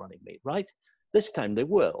about the running mate, right? This time they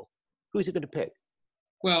will. Who's he going to pick?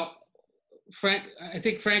 Well, Frank, I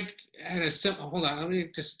think Frank had a simple, hold on, let me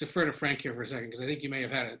just defer to Frank here for a second, because I think you may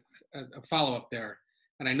have had a follow-up there.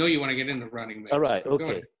 And I know you want to get into running mates. All right,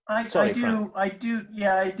 okay. I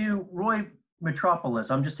do. Roy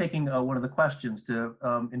Metropolis, I'm just taking one of the questions to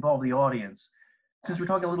involve the audience. Since we're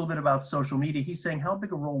talking a little bit about social media, he's saying, how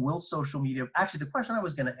big a role will social media, actually the question I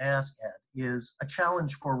was going to ask, Ed, is a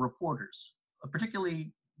challenge for reporters,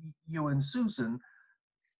 particularly you and Susan.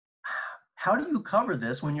 How do you cover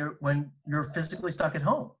this when you're physically stuck at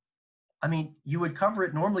home? I mean, you would cover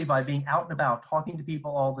it normally by being out and about, talking to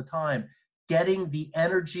people all the time, getting the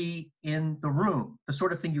energy in the room, the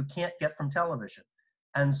sort of thing you can't get from television.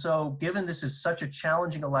 And so given this is such a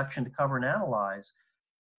challenging election to cover and analyze,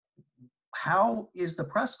 how is the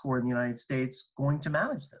press corps in the United States going to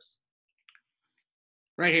manage this?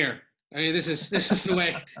 Right here. I mean, this is the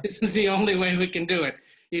way, this is the only way we can do it.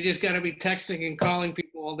 You just got to be texting and calling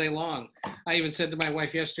people all day long. I even said to my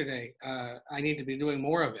wife yesterday, I need to be doing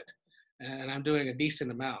more of it. And I'm doing a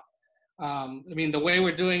decent amount. I mean, the way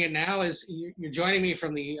we're doing it now is you're joining me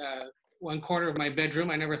from the one corner of my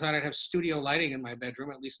bedroom. I never thought I'd have studio lighting in my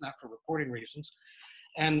bedroom, at least not for reporting reasons.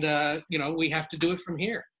 And, we have to do it from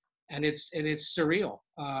here. And it's surreal,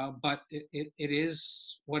 but it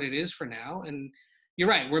is what it is for now. And you're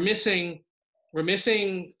right, we're missing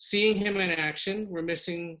seeing him in action. We're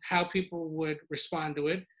missing how people would respond to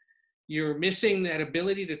it. You're missing that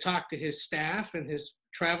ability to talk to his staff and his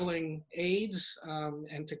traveling aides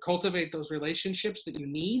and to cultivate those relationships that you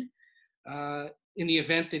need in the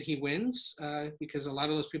event that he wins, because a lot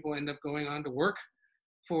of those people end up going on to work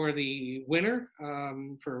for the winner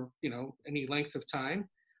for any length of time.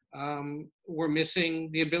 We're missing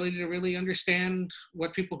the ability to really understand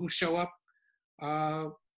what people who show up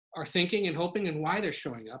are thinking and hoping and why they're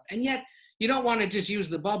showing up. And yet you don't want to just use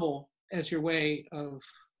the bubble as your way of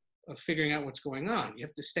figuring out what's going on. You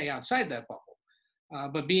have to stay outside that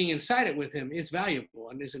bubble. But being inside it with him is valuable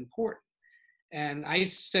and is important. And I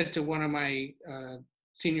said to one of my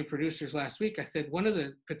senior producers last week, I said, one of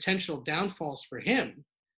the potential downfalls for him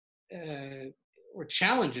or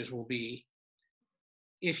challenges will be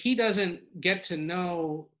if he doesn't get to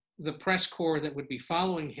know the press corps that would be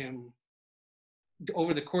following him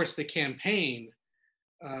over the course of the campaign,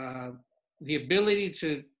 the ability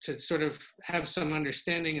to sort of have some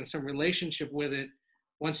understanding and some relationship with it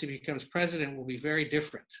once he becomes president will be very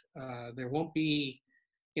different. There won't be,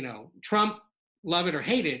 Trump, love it or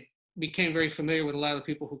hate it, became very familiar with a lot of the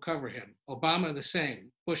people who cover him. Obama, the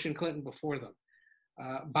same. Bush and Clinton before them.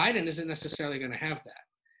 Biden isn't necessarily going to have that.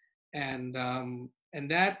 And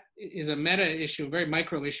that is a meta issue, a very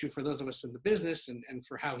micro issue for those of us in the business and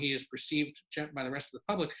for how he is perceived by the rest of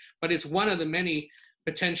the public. But it's one of the many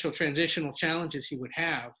potential transitional challenges he would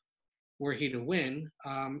have were he to win.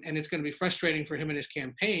 And it's going to be frustrating for him and his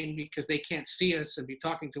campaign because they can't see us and be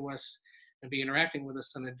talking to us and be interacting with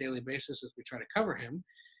us on a daily basis as we try to cover him.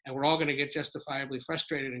 And we're all going to get justifiably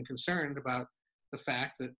frustrated and concerned about the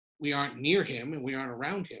fact that we aren't near him and we aren't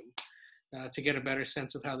around him to get a better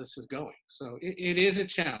sense of how this is going. So it is a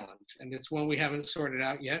challenge, and it's one we haven't sorted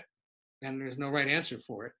out yet, and there's no right answer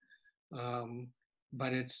for it.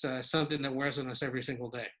 But it's something that wears on us every single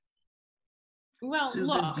day. Well, Susan,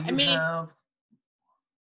 look, do you I mean, have...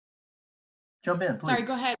 Jump in, please. Sorry,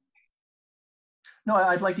 go ahead. No,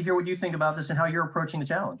 I'd like to hear what you think about this and how you're approaching the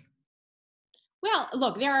challenge. Well,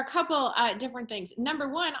 look, there are a couple different things. Number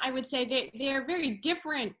one, I would say that there are very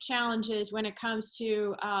different challenges when it comes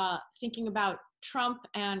to thinking about Trump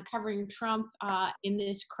and covering Trump in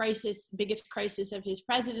this crisis, biggest crisis of his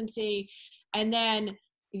presidency, and then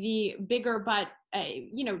the bigger but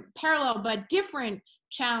parallel but different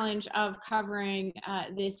challenge of covering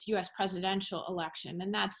this U.S. presidential election,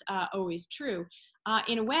 and that's always true.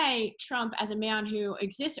 In a way, Trump, as a man who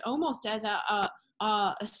exists almost as a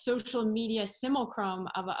social media simulacrum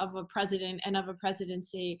of a president and of a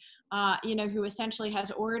presidency, who essentially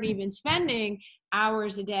has already been spending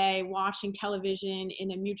hours a day watching television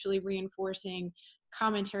in a mutually reinforcing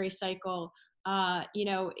commentary cycle.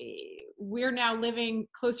 We're now living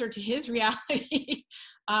closer to his reality,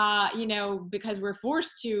 because we're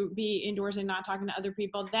forced to be indoors and not talking to other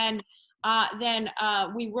people than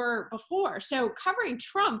we were before. So covering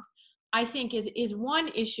Trump, I think, is one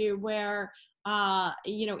issue where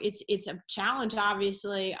it's a challenge,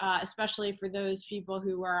 obviously, especially for those people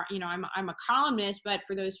who are, I'm a columnist, but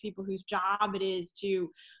for those people whose job it is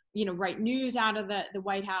to, write news out of the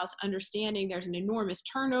White House, understanding there's an enormous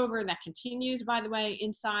turnover that continues, by the way,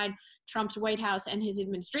 inside Trump's White House and his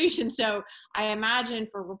administration. So I imagine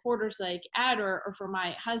for reporters like Ed or for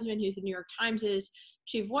my husband, who's the New York Times's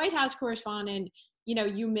chief White House correspondent,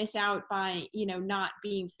 you miss out by, not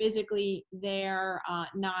being physically there,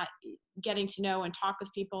 not getting to know and talk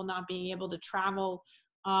with people, not being able to travel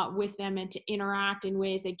with them and to interact in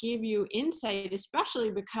ways that give you insight,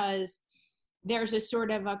 especially because there's a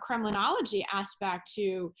sort of a Kremlinology aspect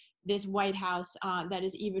to this White House that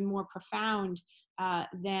is even more profound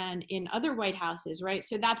than in other White Houses, right?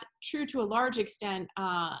 So that's true to a large extent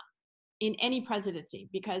in any presidency,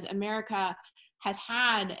 because America has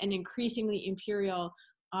had an increasingly imperial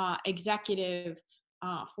executive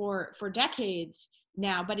for decades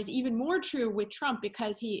now, but it's even more true with Trump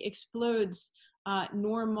because he explodes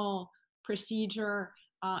normal procedure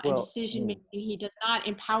and decision making. He does not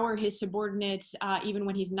empower his subordinates, even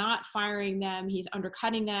when he's not firing them, he's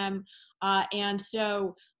undercutting them. And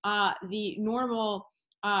so the normal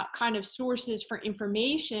kind of sources for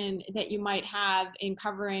information that you might have in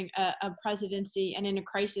covering a presidency and in a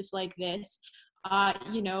crisis like this,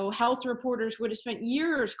 health reporters would have spent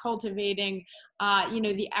years cultivating,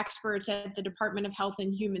 the experts at the Department of Health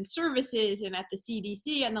and Human Services and at the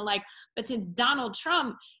CDC and the like. But since Donald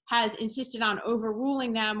Trump has insisted on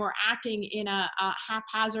overruling them or acting in a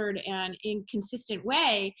haphazard and inconsistent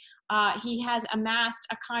way, he has amassed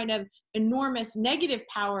a kind of enormous negative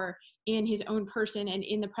power in his own person and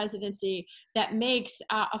in the presidency that makes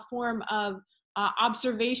a form of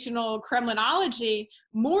observational Kremlinology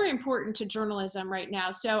more important to journalism right now.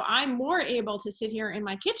 So I'm more able to sit here in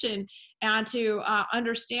my kitchen and to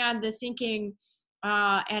understand the thinking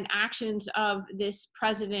and actions of this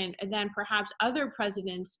president than perhaps other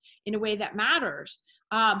presidents in a way that matters.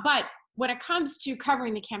 But when it comes to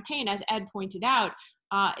covering the campaign, as Ed pointed out,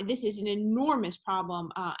 this is an enormous problem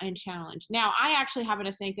and challenge. Now, I actually happen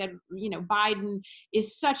to think that, Biden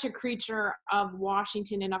is such a creature of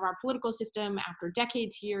Washington and of our political system. After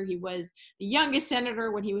decades here, he was the youngest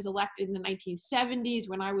senator when he was elected in the 1970s.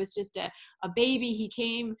 When I was just a baby, he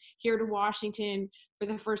came here to Washington for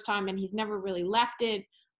the first time, and he's never really left it.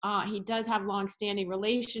 He does have longstanding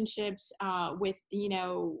relationships with,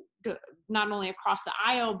 not only across the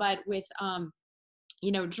aisle, but with,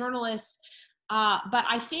 journalists. But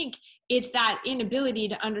I think it's that inability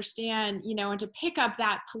to understand, and to pick up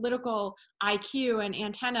that political IQ and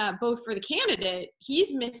antenna, both for the candidate.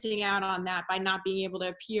 He's missing out on that by not being able to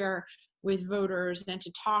appear with voters and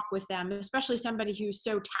to talk with them, especially somebody who's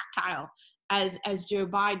so tactile as Joe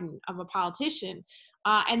Biden, of a politician.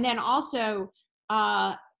 And then also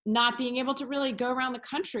not being able to really go around the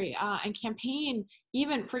country and campaign,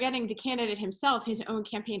 even forgetting the candidate himself, his own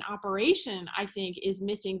campaign operation, I think, is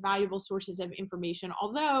missing valuable sources of information.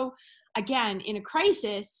 Although, again, in a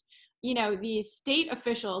crisis, these state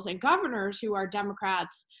officials and governors who are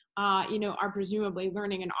Democrats, are presumably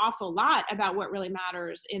learning an awful lot about what really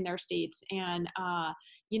matters in their states. And,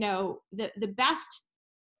 the best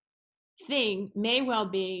thing may well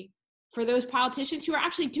be for those politicians who are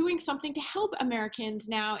actually doing something to help Americans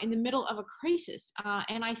now in the middle of a crisis.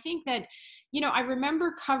 And I think that, I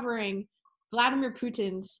remember covering Vladimir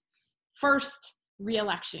Putin's first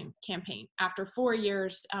re-election campaign after 4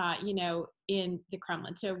 years, in the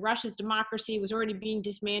Kremlin. So Russia's democracy was already being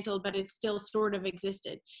dismantled, but it still sort of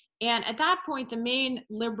existed. And at that point, the main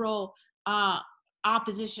liberal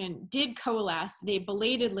opposition did coalesce. They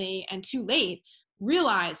belatedly and too late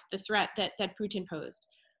realized the threat that Putin posed.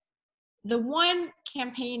 The one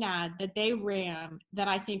campaign ad that they ran that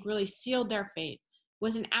I think really sealed their fate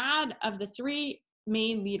was an ad of the three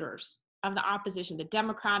main leaders of the opposition, the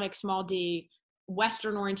Democratic, small d,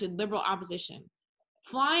 Western-oriented liberal opposition,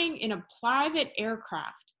 flying in a private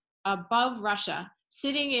aircraft above Russia,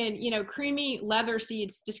 sitting in, creamy leather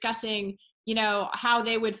seats, discussing, how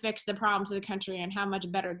they would fix the problems of the country and how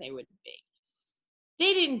much better they would be.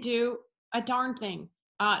 They didn't do a darn thing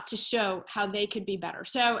to show how they could be better.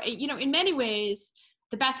 So, in many ways,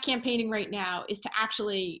 the best campaigning right now is to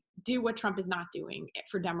actually do what Trump is not doing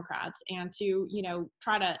for Democrats and to,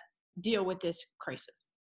 try to deal with this crisis.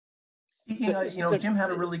 Jim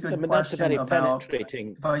had a really good question that's a very about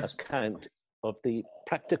penetrating account of the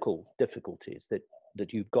practical difficulties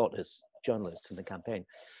that you've got as journalists in the campaign.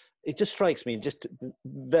 It just strikes me, just a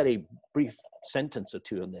very brief sentence or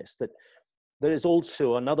two on this, that there is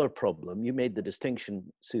also another problem. You made the distinction,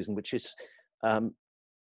 Susan, which is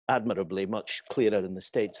admirably much clearer in the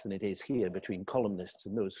States than it is here, between columnists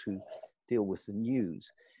and those who deal with the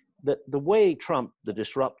news. That the way Trump, the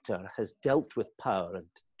disruptor, has dealt with power and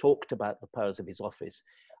talked about the powers of his office,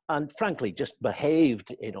 and frankly just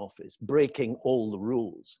behaved in office, breaking all the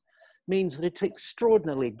rules, means that it's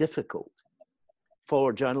extraordinarily difficult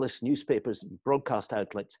for journalists, newspapers, broadcast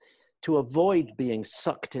outlets to avoid being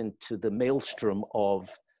sucked into the maelstrom of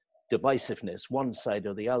divisiveness, one side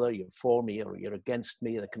or the other, you're for me or you're against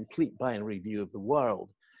me, the complete binary view of the world,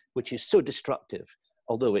 which is so destructive,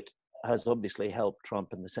 although it has obviously helped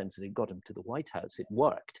Trump in the sense that it got him to the White House, it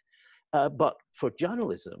worked. But for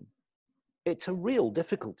journalism, it's a real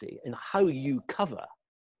difficulty in how you cover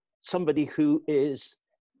somebody who is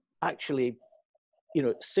actually,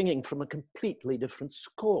 singing from a completely different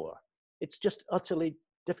score. It's just utterly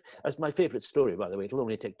different. As my favorite story, by the way, it'll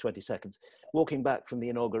only take 20 seconds. Walking back from the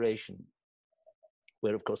inauguration,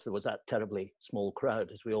 where of course there was that terribly small crowd,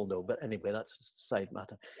 as we all know, but anyway, that's a side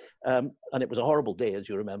matter. And it was a horrible day, as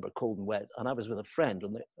you remember, cold and wet. And I was with a friend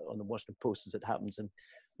on the Washington Post, as it happens, and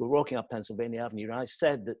we were walking up Pennsylvania Avenue, and I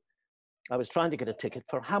said that I was trying to get a ticket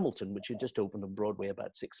for Hamilton, which had just opened on Broadway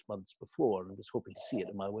about 6 months before, and was hoping to see it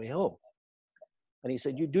on my way home. And he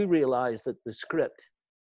said, you do realize that the script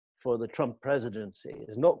for the Trump presidency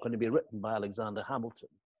is not going to be written by Alexander Hamilton.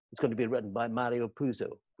 It's going to be written by Mario Puzo,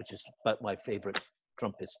 which is about my favorite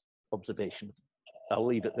Trumpist observation. I'll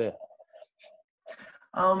leave it there.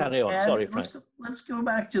 Carry on. Sorry, Frank. Let's go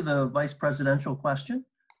back to the vice presidential question.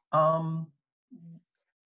 Biden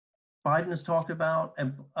has talked about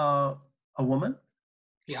a woman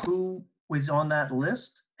who was on that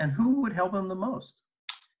list, and who would help him the most?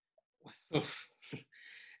 Oof.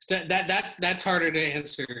 That's harder to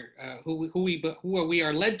answer. Who we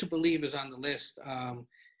are led to believe is on the list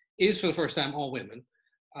is for the first time all women.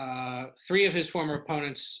 3 of his former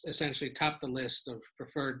opponents essentially topped the list of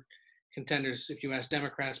preferred contenders if you ask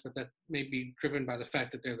Democrats, but that may be driven by the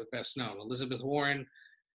fact that they're the best known. Elizabeth Warren,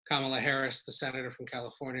 Kamala Harris, the senator from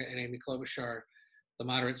California, and Amy Klobuchar, the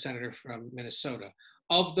moderate senator from Minnesota.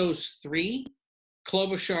 Of those 3,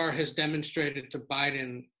 Klobuchar has demonstrated to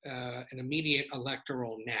Biden an immediate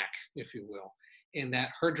electoral knack, if you will, in that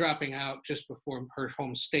her dropping out just before her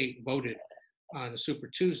home state voted on Super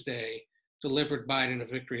Tuesday delivered Biden a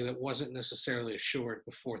victory that wasn't necessarily assured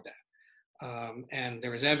before that. And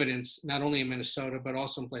there is evidence, not only in Minnesota, but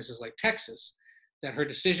also in places like Texas, that her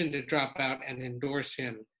decision to drop out and endorse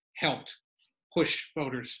him helped push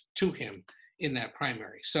voters to him in that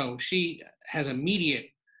primary. So she has immediate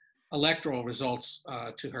electoral results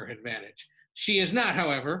to her advantage. She is not,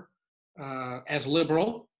 however, as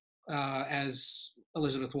liberal as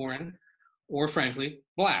Elizabeth Warren, or frankly,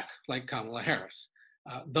 Black, like Kamala Harris.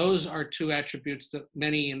 Those are 2 attributes that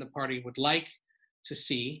many in the party would like to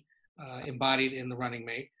see embodied in the running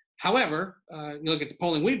mate. However, you look at the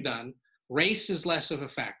polling we've done, race is less of a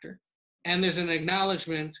factor. And there's an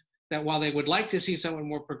acknowledgement that while they would like to see someone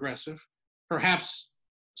more progressive, perhaps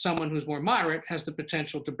someone who's more moderate has the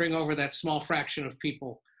potential to bring over that small fraction of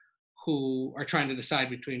people who are trying to decide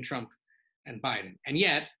between Trump and Biden. And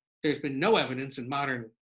yet, there's been no evidence in modern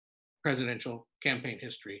presidential campaign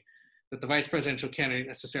history that the vice presidential candidate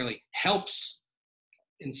necessarily helps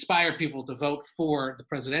inspire people to vote for the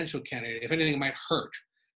presidential candidate. If anything, it might hurt.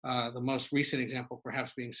 The most recent example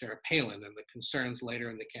perhaps being Sarah Palin and the concerns later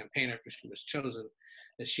in the campaign after she was chosen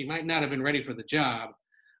that she might not have been ready for the job,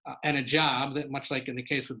 and a job that, much like in the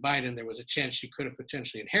case with Biden, there was a chance she could have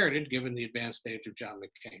potentially inherited given the advanced age of John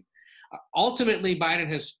McCain. Ultimately, Biden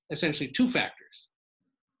has essentially two factors.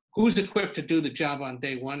 Who's equipped to do the job on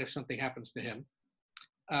day one if something happens to him?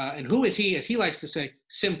 And who is he, as he likes to say,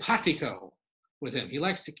 simpatico with him? He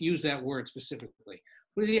likes to use that word specifically.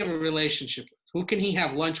 Who does he have a relationship with? Who can he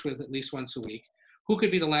have lunch with at least once a week? Who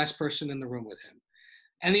could be the last person in the room with him?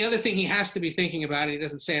 And the other thing he has to be thinking about, and he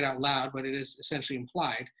doesn't say it out loud, but it is essentially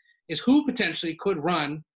implied, is who potentially could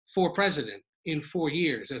run for president in 4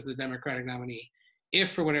 years as the Democratic nominee,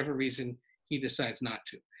 if for whatever reason he decides not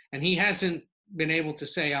to. And he hasn't been able to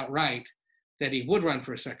say outright that he would run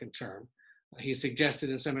for a second term. He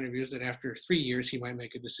suggested in some interviews that after 3 years, he might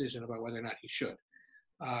make a decision about whether or not he should.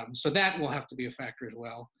 So that will have to be a factor as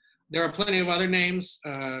well. There are plenty of other names.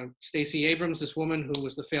 Stacey Abrams, this woman who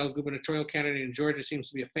was the failed gubernatorial candidate in Georgia, seems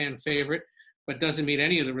to be a fan favorite, but doesn't meet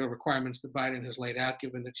any of the real requirements that Biden has laid out,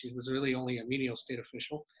 given that she was really only a menial state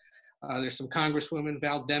official. There's some Congresswoman,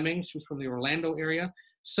 Val Demings, who's from the Orlando area.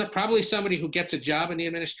 So probably somebody who gets a job in the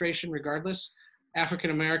administration regardless.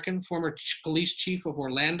 African-American, former police chief of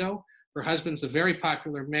Orlando. Her husband's a very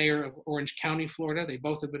popular mayor of Orange County, Florida. They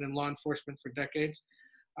both have been in law enforcement for decades.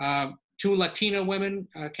 Two Latina women,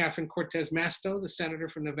 Catherine Cortez Masto, the senator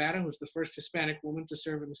from Nevada, who's the first Hispanic woman to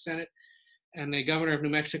serve in the Senate, and the governor of New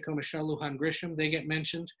Mexico, Michelle Lujan Grisham, they get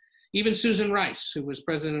mentioned. Even Susan Rice, who was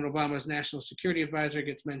President Obama's national security advisor,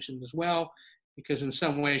 gets mentioned as well, because in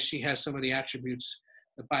some ways she has some of the attributes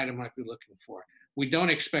that Biden might be looking for. We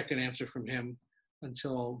don't expect an answer from him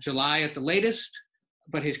until July at the latest,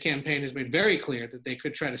 but his campaign has made very clear that they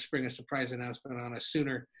could try to spring a surprise announcement on us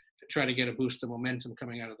sooner to try to get a boost of momentum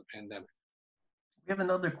coming out of the pandemic. We have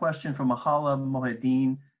another question from Mahala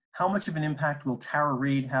Mohedin. How much of an impact will Tara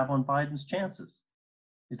Reade have on Biden's chances?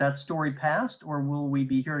 Is that story past, or will we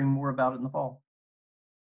be hearing more about it in the fall?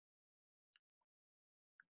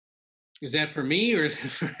 Is that for me, or is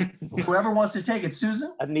it for whoever wants to take it?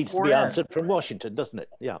 Susan? It needs to be answered from Washington, doesn't it?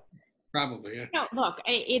 Yeah. Probably, yeah. No, look,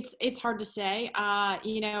 it's hard to say.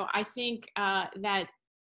 I think that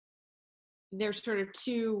there's sort of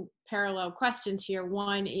two parallel questions here.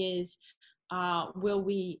 One is, will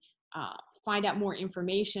we find out more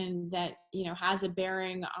information that has a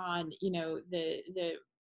bearing on the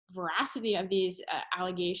veracity of these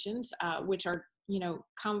allegations, which are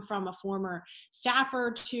come from a former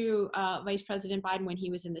staffer to Vice President Biden when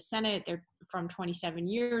he was in the Senate. They're from 27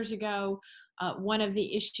 years ago. One of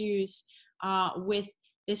the issues with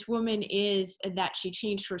this woman is that she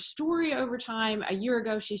changed her story over time. A year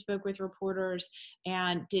ago, she spoke with reporters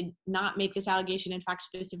and did not make this allegation. In fact,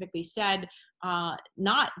 specifically said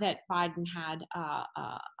not that Biden had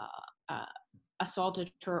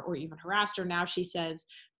assaulted her or even harassed her. Now she says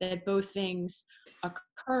that both things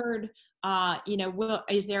occurred.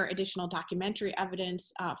 Is there additional documentary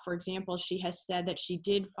evidence? For example, she has said that she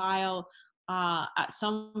did file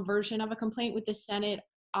some version of a complaint with the Senate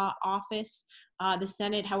office. The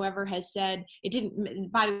Senate, however, has said it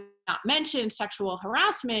didn't, by the way, not mention sexual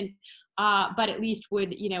harassment, but at least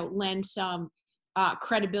would, lend some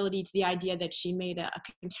credibility to the idea that she made a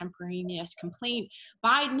contemporaneous complaint.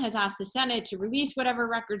 Biden has asked the Senate to release whatever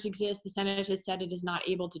records exist. The Senate has said it is not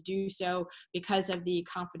able to do so because of the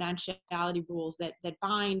confidentiality rules that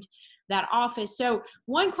bind that office. So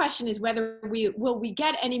one question is whether will we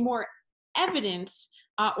get any more evidence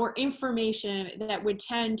or information that would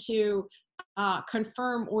tend to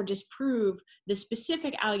confirm or disprove the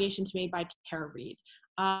specific allegations made by Tara Reade.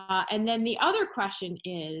 And then the other question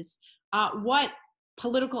is, what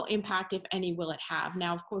political impact, if any, will it have?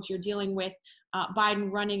 Now, of course, you're dealing with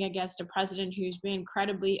Biden running against a president who's been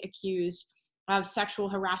credibly accused of sexual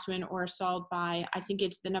harassment or assault by, I think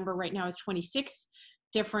it's the number right now is 26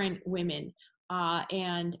 different women.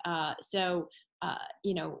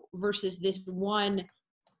 Versus this one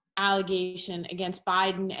allegation against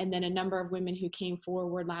Biden, and then a number of women who came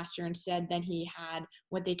forward last year and said that he had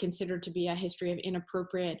what they considered to be a history of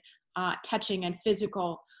inappropriate touching and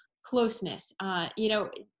physical closeness.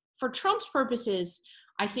 For Trump's purposes,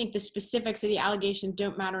 I think the specifics of the allegation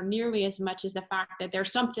don't matter nearly as much as the fact that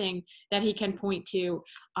there's something that he can point to,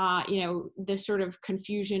 the sort of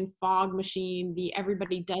confusion fog machine, the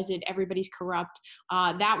everybody does it, everybody's corrupt.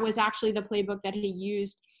 That was actually the playbook that he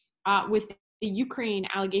used with the Ukraine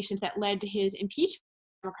allegations that led to his impeachment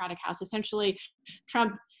in the Democratic House. Essentially,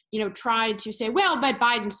 Trump, tried to say, well, but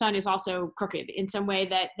Biden's son is also crooked in some way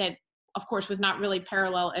that of course was not really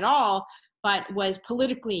parallel at all but was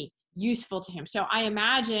politically useful to him. So I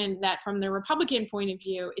imagine that from the Republican point of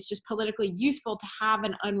view, it's just politically useful to have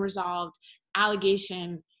an unresolved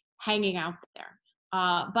allegation hanging out there.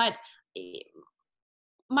 But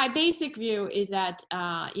my basic view is that,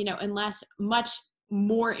 unless much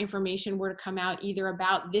more information were to come out either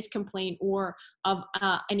about this complaint or of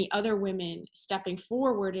any other women stepping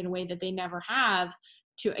forward in a way that they never have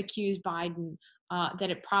to accuse Biden, that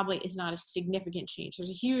it probably is not a significant change. There's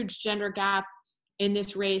a huge gender gap in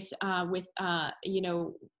this race with,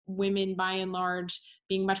 women by and large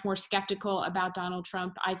being much more skeptical about Donald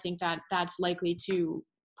Trump. I think that that's likely to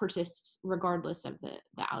persist regardless of the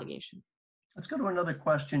allegation. Let's go to another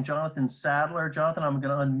question. Jonathan Sadler. Jonathan, I'm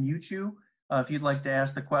going to unmute you if you'd like to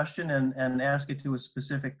ask the question and ask it to a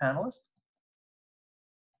specific panelist.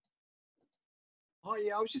 Oh,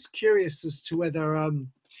 yeah, I was just curious as to whether,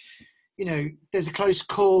 there's a close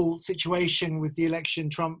call situation with the election.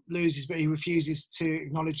 Trump loses, but he refuses to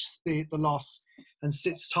acknowledge the loss and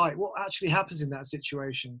sits tight. What actually happens in that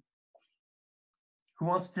situation? Who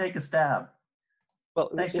wants to take a stab?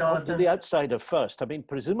 Well, thanks, Jonathan. The outsider first. I mean,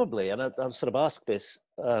 presumably, and I'll sort of ask this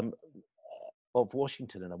of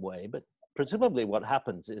Washington in a way, but presumably what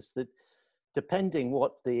happens is that depending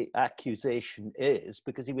what the accusation is,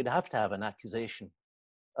 because he would have to have an accusation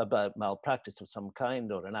about malpractice of some kind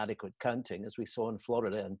or inadequate counting, as we saw in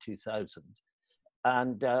Florida in 2000,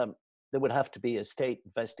 and there would have to be a state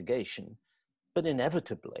investigation, but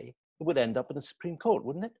inevitably it would end up in the Supreme Court,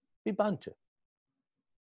 wouldn't it? Be bound to.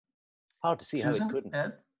 Hard to see Susan, how it couldn't.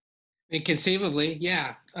 Ed? Conceivably,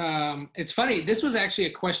 yeah. It's funny. This was actually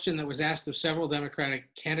a question that was asked of several Democratic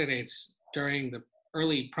candidates during the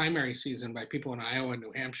early primary season by people in Iowa and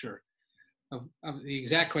New Hampshire of the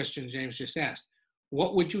exact question James just asked.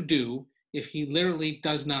 What would you do if he literally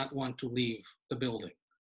does not want to leave the building?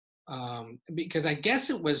 Because I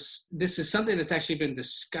guess this is something that's actually been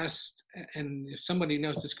discussed, and if somebody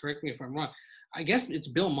knows this, correct me if I'm wrong. I guess it's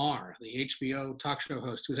Bill Maher, the HBO talk show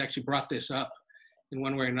host, who's actually brought this up in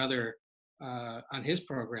one way or another on his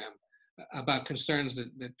program about concerns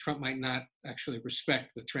that Trump might not actually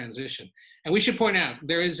respect the transition. And we should point out,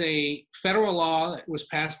 there is a federal law that was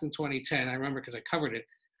passed in 2010, I remember because I covered it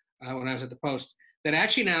when I was at the Post, that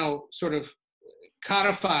actually now sort of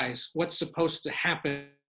codifies what's supposed to happen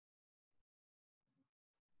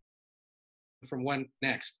from one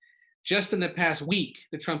next. Just in the past week,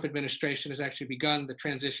 the Trump administration has actually begun the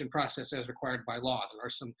transition process as required by law. There are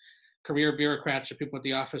some career bureaucrats or people at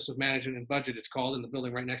the Office of Management and Budget, it's called, in the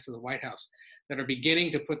building right next to the White House, that are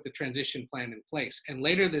beginning to put the transition plan in place. And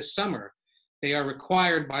later this summer, they are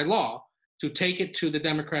required by law to take it to the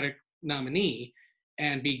Democratic nominee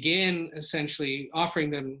and begin essentially offering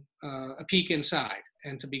them a peek inside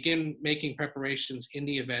and to begin making preparations in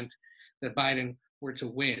the event that Biden were to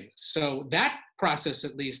win. So that process,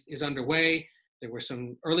 at least, is underway. There were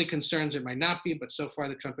some early concerns it might not be, but so far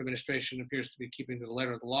the Trump administration appears to be keeping to the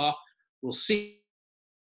letter of the law. We'll see.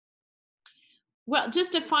 Well,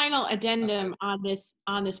 just a final addendum on this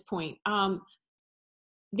point.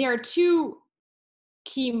 There are two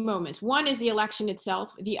key moments. One is the election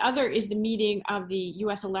itself. The other is the meeting of the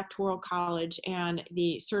U.S. Electoral College and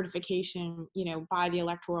the certification, by the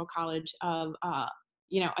Electoral College of a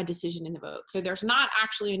decision in the vote. So there's not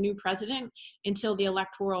actually a new president until the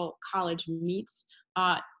Electoral College meets,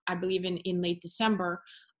 I believe in late December,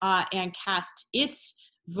 and casts its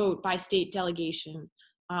vote by state delegation,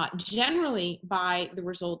 generally by the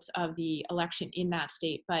results of the election in that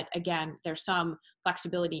state. But again, there's some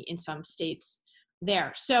flexibility in some states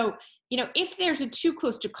there. So, if there's a too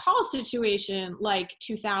close to call situation like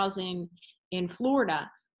 2000 in Florida,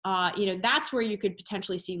 that's where you could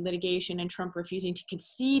potentially see litigation and Trump refusing to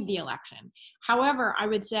concede the election. However, I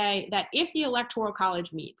would say that if the Electoral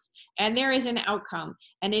College meets and there is an outcome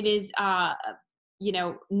and it is,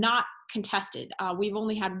 not contested, we've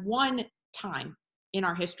only had one time in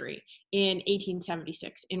our history in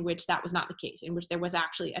 1876 in which that was not the case, in which there was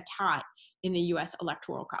actually a tie in the U.S.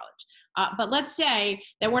 Electoral College. But let's say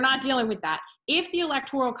that we're not dealing with that. If the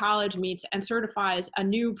Electoral College meets and certifies a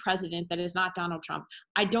new president that is not Donald Trump,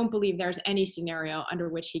 I don't believe there's any scenario under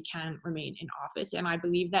which he can remain in office. And I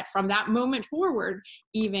believe that from that moment forward,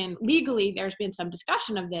 even legally, there's been some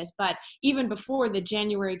discussion of this, but even before the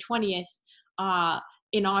January 20th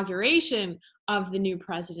inauguration of the new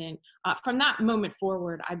president, from that moment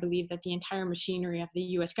forward, I believe that the entire machinery of the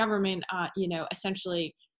U.S. government,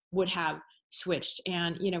 essentially would have switched.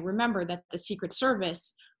 And, remember that the Secret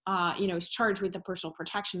Service, is charged with the personal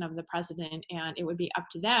protection of the president, and it would be up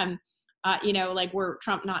to them like were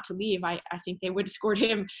Trump not to leave, I think they would escort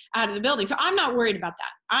him out of the building. So I'm not worried about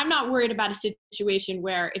that. I'm not worried about a situation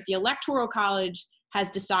where if the Electoral College has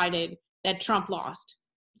decided that Trump lost,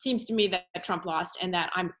 it seems to me that Trump lost, and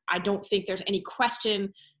that I don't think there's any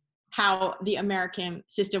question how the American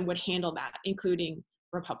system would handle that, including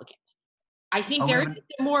Republicans. I think there is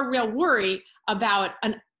a more real worry about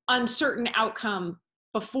an uncertain outcome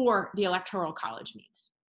before the Electoral College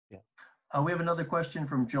meets. Yeah. We have another question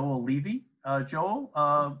from Joel Levy.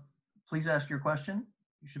 Joel, please ask your question.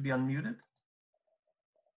 You should be unmuted.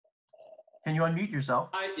 Can you unmute yourself?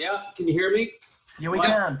 Yeah, can you hear me? Yeah, we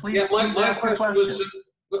can. Please, yeah, please my ask your question.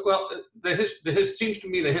 Was, well, seems to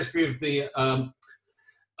me the history of the,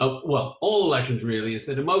 well, all elections really is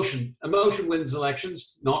that emotion wins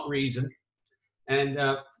elections, not reason. And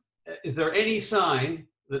is there any sign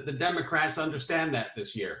that the Democrats understand that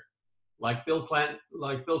this year, like Bill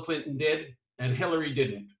Clinton did and Hillary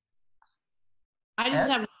didn't? I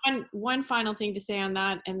just have one final thing to say on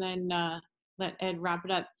that, and then let Ed wrap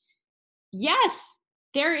it up. Yes,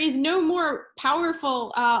 there is no more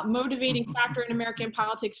powerful motivating factor in American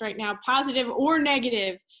politics right now, positive or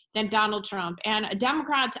negative, than Donald Trump. And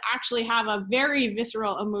Democrats actually have a very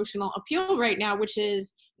visceral emotional appeal right now, which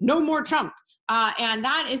is no more Trump. And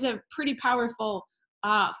that is a pretty powerful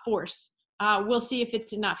force. We'll see if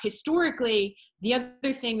it's enough. Historically, the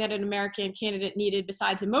other thing that an American candidate needed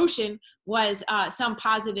besides emotion was some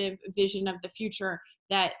positive vision of the future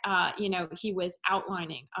that he was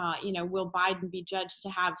outlining. Will Biden be judged to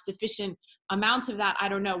have sufficient amounts of that? I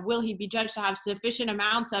don't know. Will he be judged to have sufficient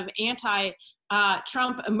amounts of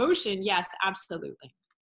anti-Trump emotion? Yes, absolutely.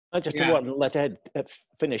 I just want to let Ed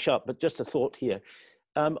finish up, but just a thought here.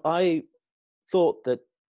 I thought that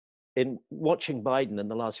in watching Biden in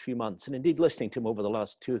the last few months, and indeed listening to him over the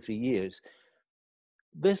last 2 or 3 years,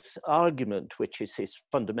 this argument, which is his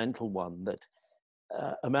fundamental one, that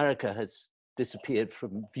America has disappeared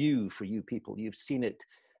from view for you people. You've seen it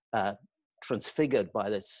transfigured by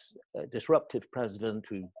this disruptive president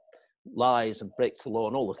who lies and breaks the law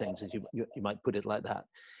and all the things, as you might put it like that.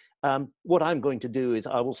 What I'm going to do is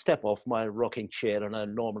I will step off my rocking chair and a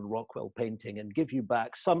Norman Rockwell painting and give you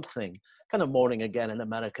back something, kind of Morning Again in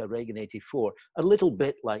America, Reagan 84, a little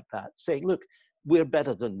bit like that, saying, look, we're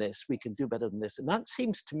better than this, we can do better than this. And that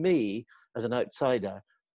seems to me, as an outsider,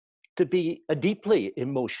 to be a deeply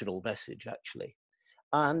emotional message, actually.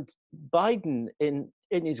 And Biden, in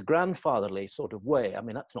his grandfatherly sort of way, I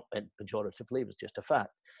mean, that's not meant pejoratively, it was just a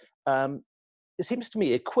fact, it seems to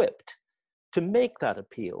me equipped to make that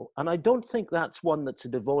appeal. And I don't think that's one that's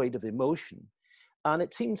devoid of emotion. And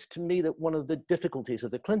it seems to me that one of the difficulties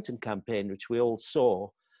of the Clinton campaign, which we all saw,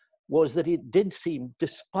 was that it did seem,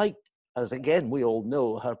 despite, as again we all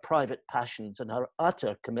know, her private passions and her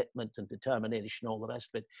utter commitment and determination, all the rest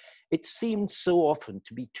of it, it seemed so often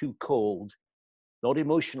to be too cold, not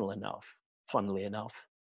emotional enough, funnily enough,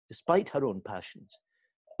 despite her own passions.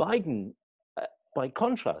 Biden, by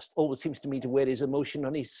contrast, always seems to me to wear his emotion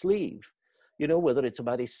on his sleeve. You know, whether it's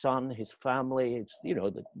about his son, his family, it's, you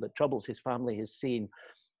know, the troubles his family has seen.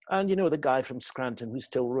 And, you know, the guy from Scranton who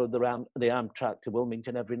still rode the Amtrak to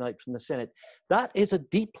Wilmington every night from the Senate. That is a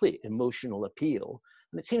deeply emotional appeal.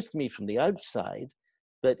 And it seems to me from the outside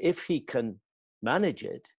that if he can manage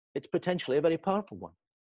it, it's potentially a very powerful one.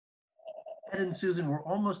 Ed and Susan, we're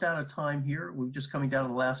almost out of time here. We're just coming down to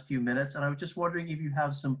the last few minutes. And I was just wondering if you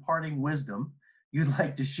have some parting wisdom you'd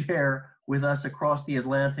like to share with us across the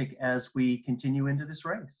Atlantic as we continue into this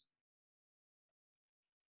race.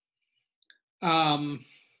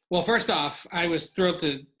 Well, first off, I was thrilled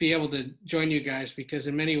to be able to join you guys because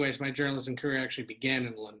in many ways my journalism career actually began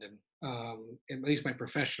in London, at least my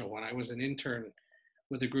professional one. I was an intern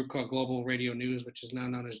with a group called Global Radio News, which is now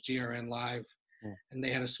known as GRN Live. And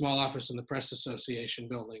they had a small office in the Press Association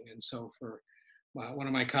building. And so for one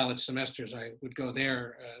of my college semesters, I would go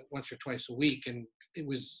there once or twice a week. And it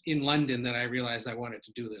was in London that I realized I wanted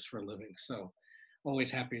to do this for a living. So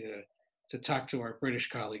always happy to talk to our British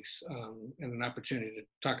colleagues and an opportunity to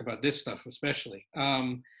talk about this stuff, especially.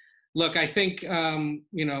 Look, I think,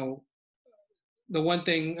 you know, the one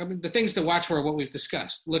thing, I mean, the things to watch for are what we've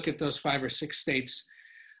discussed. Look at those 5 or 6 states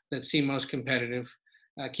that seem most competitive.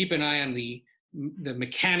 Keep an eye on the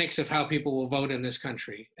mechanics of how people will vote in this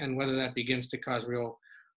country and whether that begins to cause real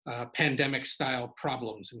pandemic style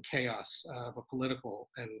problems and chaos of a political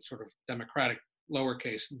and sort of democratic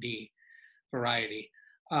lowercase d variety.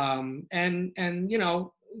 And you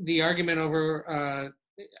know, the argument over,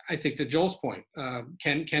 I think to Joel's point,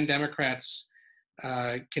 can Democrats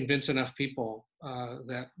convince enough people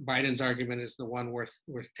that Biden's argument is the one worth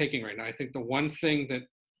taking right now? I think the one thing that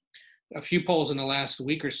a few polls in the last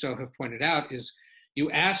week or so have pointed out is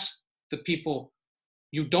you ask the people,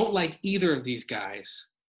 you don't like either of these guys,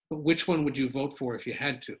 but which one would you vote for if you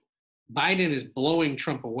had to? Biden is blowing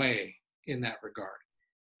Trump away in that regard.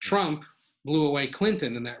 Trump blew away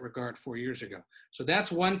Clinton in that regard 4 years ago. So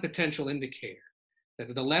that's one potential indicator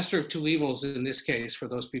that the lesser of two evils in this case for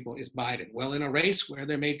those people is Biden. Well, in a race where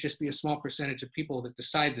there may just be a small percentage of people that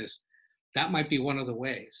decide this, that might be one of the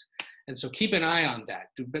ways. And so keep an eye on that.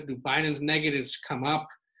 Do Biden's negatives come up,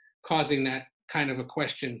 causing that kind of a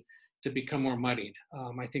question to become more muddied?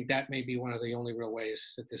 I think that may be one of the only real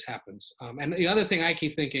ways that this happens. And the other thing I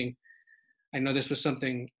keep thinking, I know this was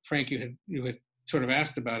something, Frank, you had sort of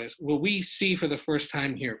asked about, is will we see for the first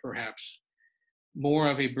time here, perhaps, more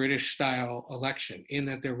of a British-style election, in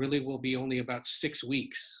that there really will be only about 6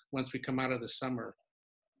 weeks once we come out of the summer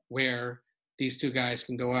where these two guys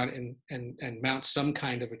can go out and mount some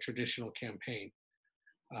kind of a traditional campaign,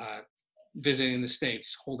 visiting the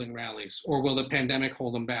States, holding rallies, or will the pandemic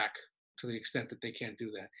hold them back to the extent that they can't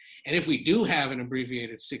do that? And if we do have an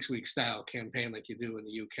abbreviated 6-week style campaign like you do in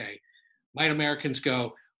the UK, might Americans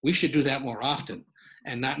go, we should do that more often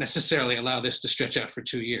and not necessarily allow this to stretch out for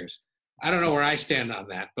 2 years? I don't know where I stand on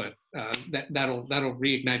that, but that'll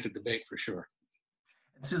reignite the debate for sure.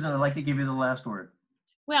 Susan, I'd like to give you the last word.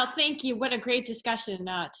 Well, thank you. What a great discussion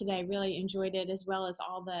today. Really enjoyed it, as well as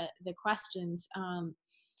all the questions.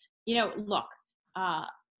 Look,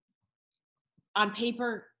 on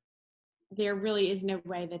paper, there really is no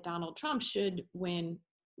way that Donald Trump should win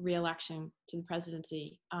re-election to the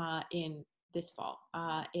presidency in this fall.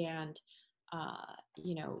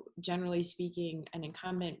 Generally speaking, an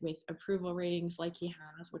incumbent with approval ratings like he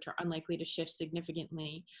has, which are unlikely to shift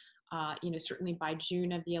significantly, certainly by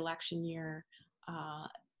June of the election year,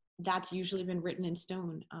 that's usually been written in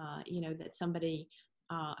stone, that somebody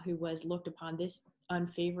who was looked upon this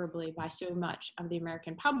unfavorably by so much of the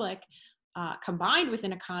American public, combined with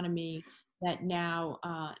an economy that now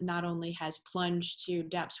not only has plunged to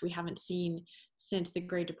depths we haven't seen since the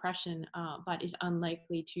Great Depression, but is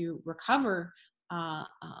unlikely to recover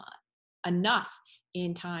enough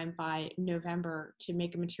in time by November to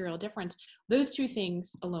make a material difference. Those two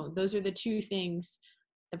things alone, those are the two things,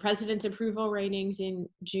 the president's approval ratings in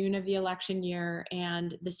June of the election year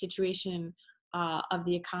and the situation of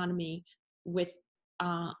the economy with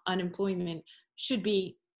unemployment, should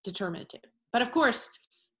be determinative. But of course,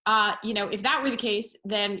 if that were the case,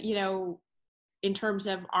 then, in terms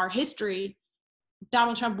of our history,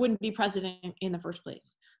 Donald Trump wouldn't be president in the first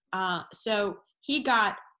place. So he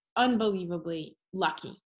got unbelievably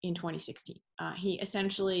lucky in 2016. He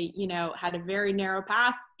essentially, had a very narrow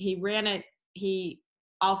path. He ran it. He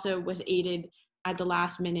also was aided at the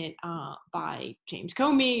last minute by James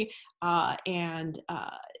Comey and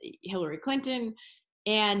Hillary Clinton.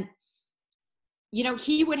 And,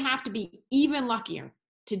 he would have to be even luckier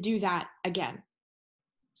to do that again.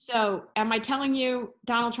 So am I telling you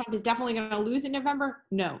Donald Trump is definitely going to lose in November?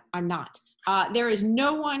 No, I'm not. There is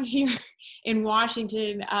no one here in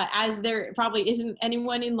Washington, as there probably isn't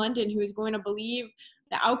anyone in London, who is going to believe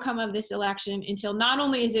the outcome of this election until not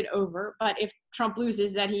only is it over, but if Trump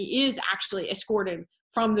loses, that he is actually escorted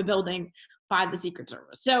from the building by the Secret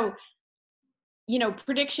Service. So,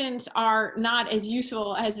 predictions are not as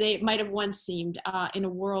useful as they might have once seemed in a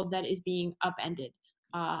world that is being upended.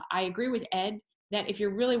 I agree with Ed that if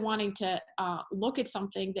you're really wanting to look at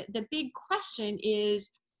something, that the big question is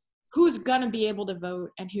who's going to be able to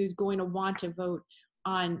vote and who's going to want to vote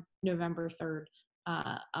on November 3rd,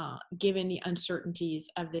 given the uncertainties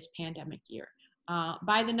of this pandemic year.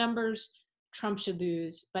 By the numbers, Trump should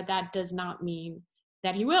lose, but that does not mean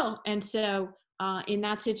that he will. And so in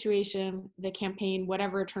that situation, the campaign,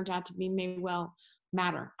 whatever it turns out to be, may well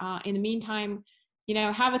matter. In the meantime,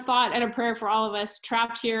 have a thought and a prayer for all of us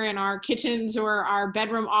trapped here in our kitchens or our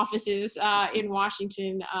bedroom offices in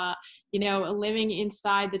Washington, living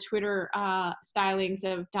inside the Twitter stylings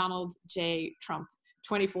of Donald J. Trump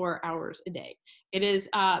 24 hours a day. It has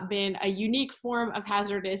been a unique form of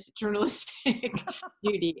hazardous journalistic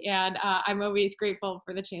duty, and I'm always grateful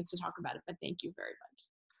for the chance to talk about it, but thank you very much.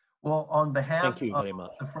 Well, on behalf Thank you very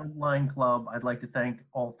much. of the Frontline Club, I'd like to thank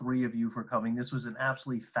all three of you for coming. This was an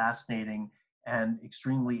absolutely fascinating and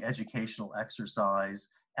extremely educational exercise.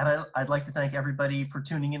 And I'd like to thank everybody for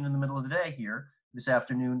tuning in the middle of the day here this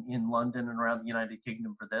afternoon in London and around the United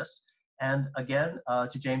Kingdom for this. And again,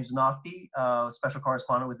 to James Naughtie, special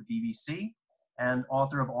correspondent with the BBC and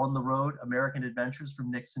author of On the Road, American Adventures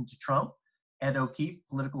from Nixon to Trump, Ed O'Keefe,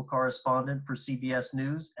 political correspondent for CBS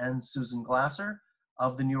News, and Susan Glasser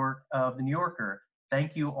of the New Yorker.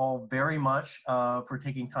 thank you all very much for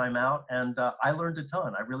taking time out, and I learned a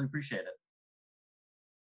ton. I really appreciate it.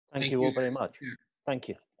 Thank you all very much. Thank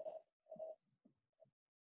you.